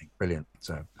with everything. Brilliant.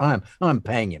 So I'm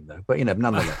paying him though, but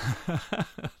nonetheless.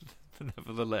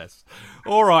 Nevertheless.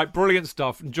 All right, brilliant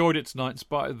stuff. Enjoyed it tonight in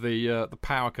spite of the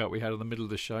power cut we had in the middle of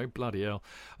the show. Bloody hell.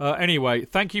 Anyway,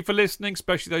 thank you for listening,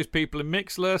 especially those people in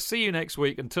Mixlr. See you next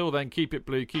week. Until then, keep it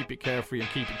blue, keep it carefree, and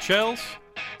keep it Chels.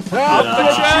 Up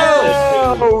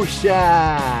the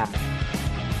Chels!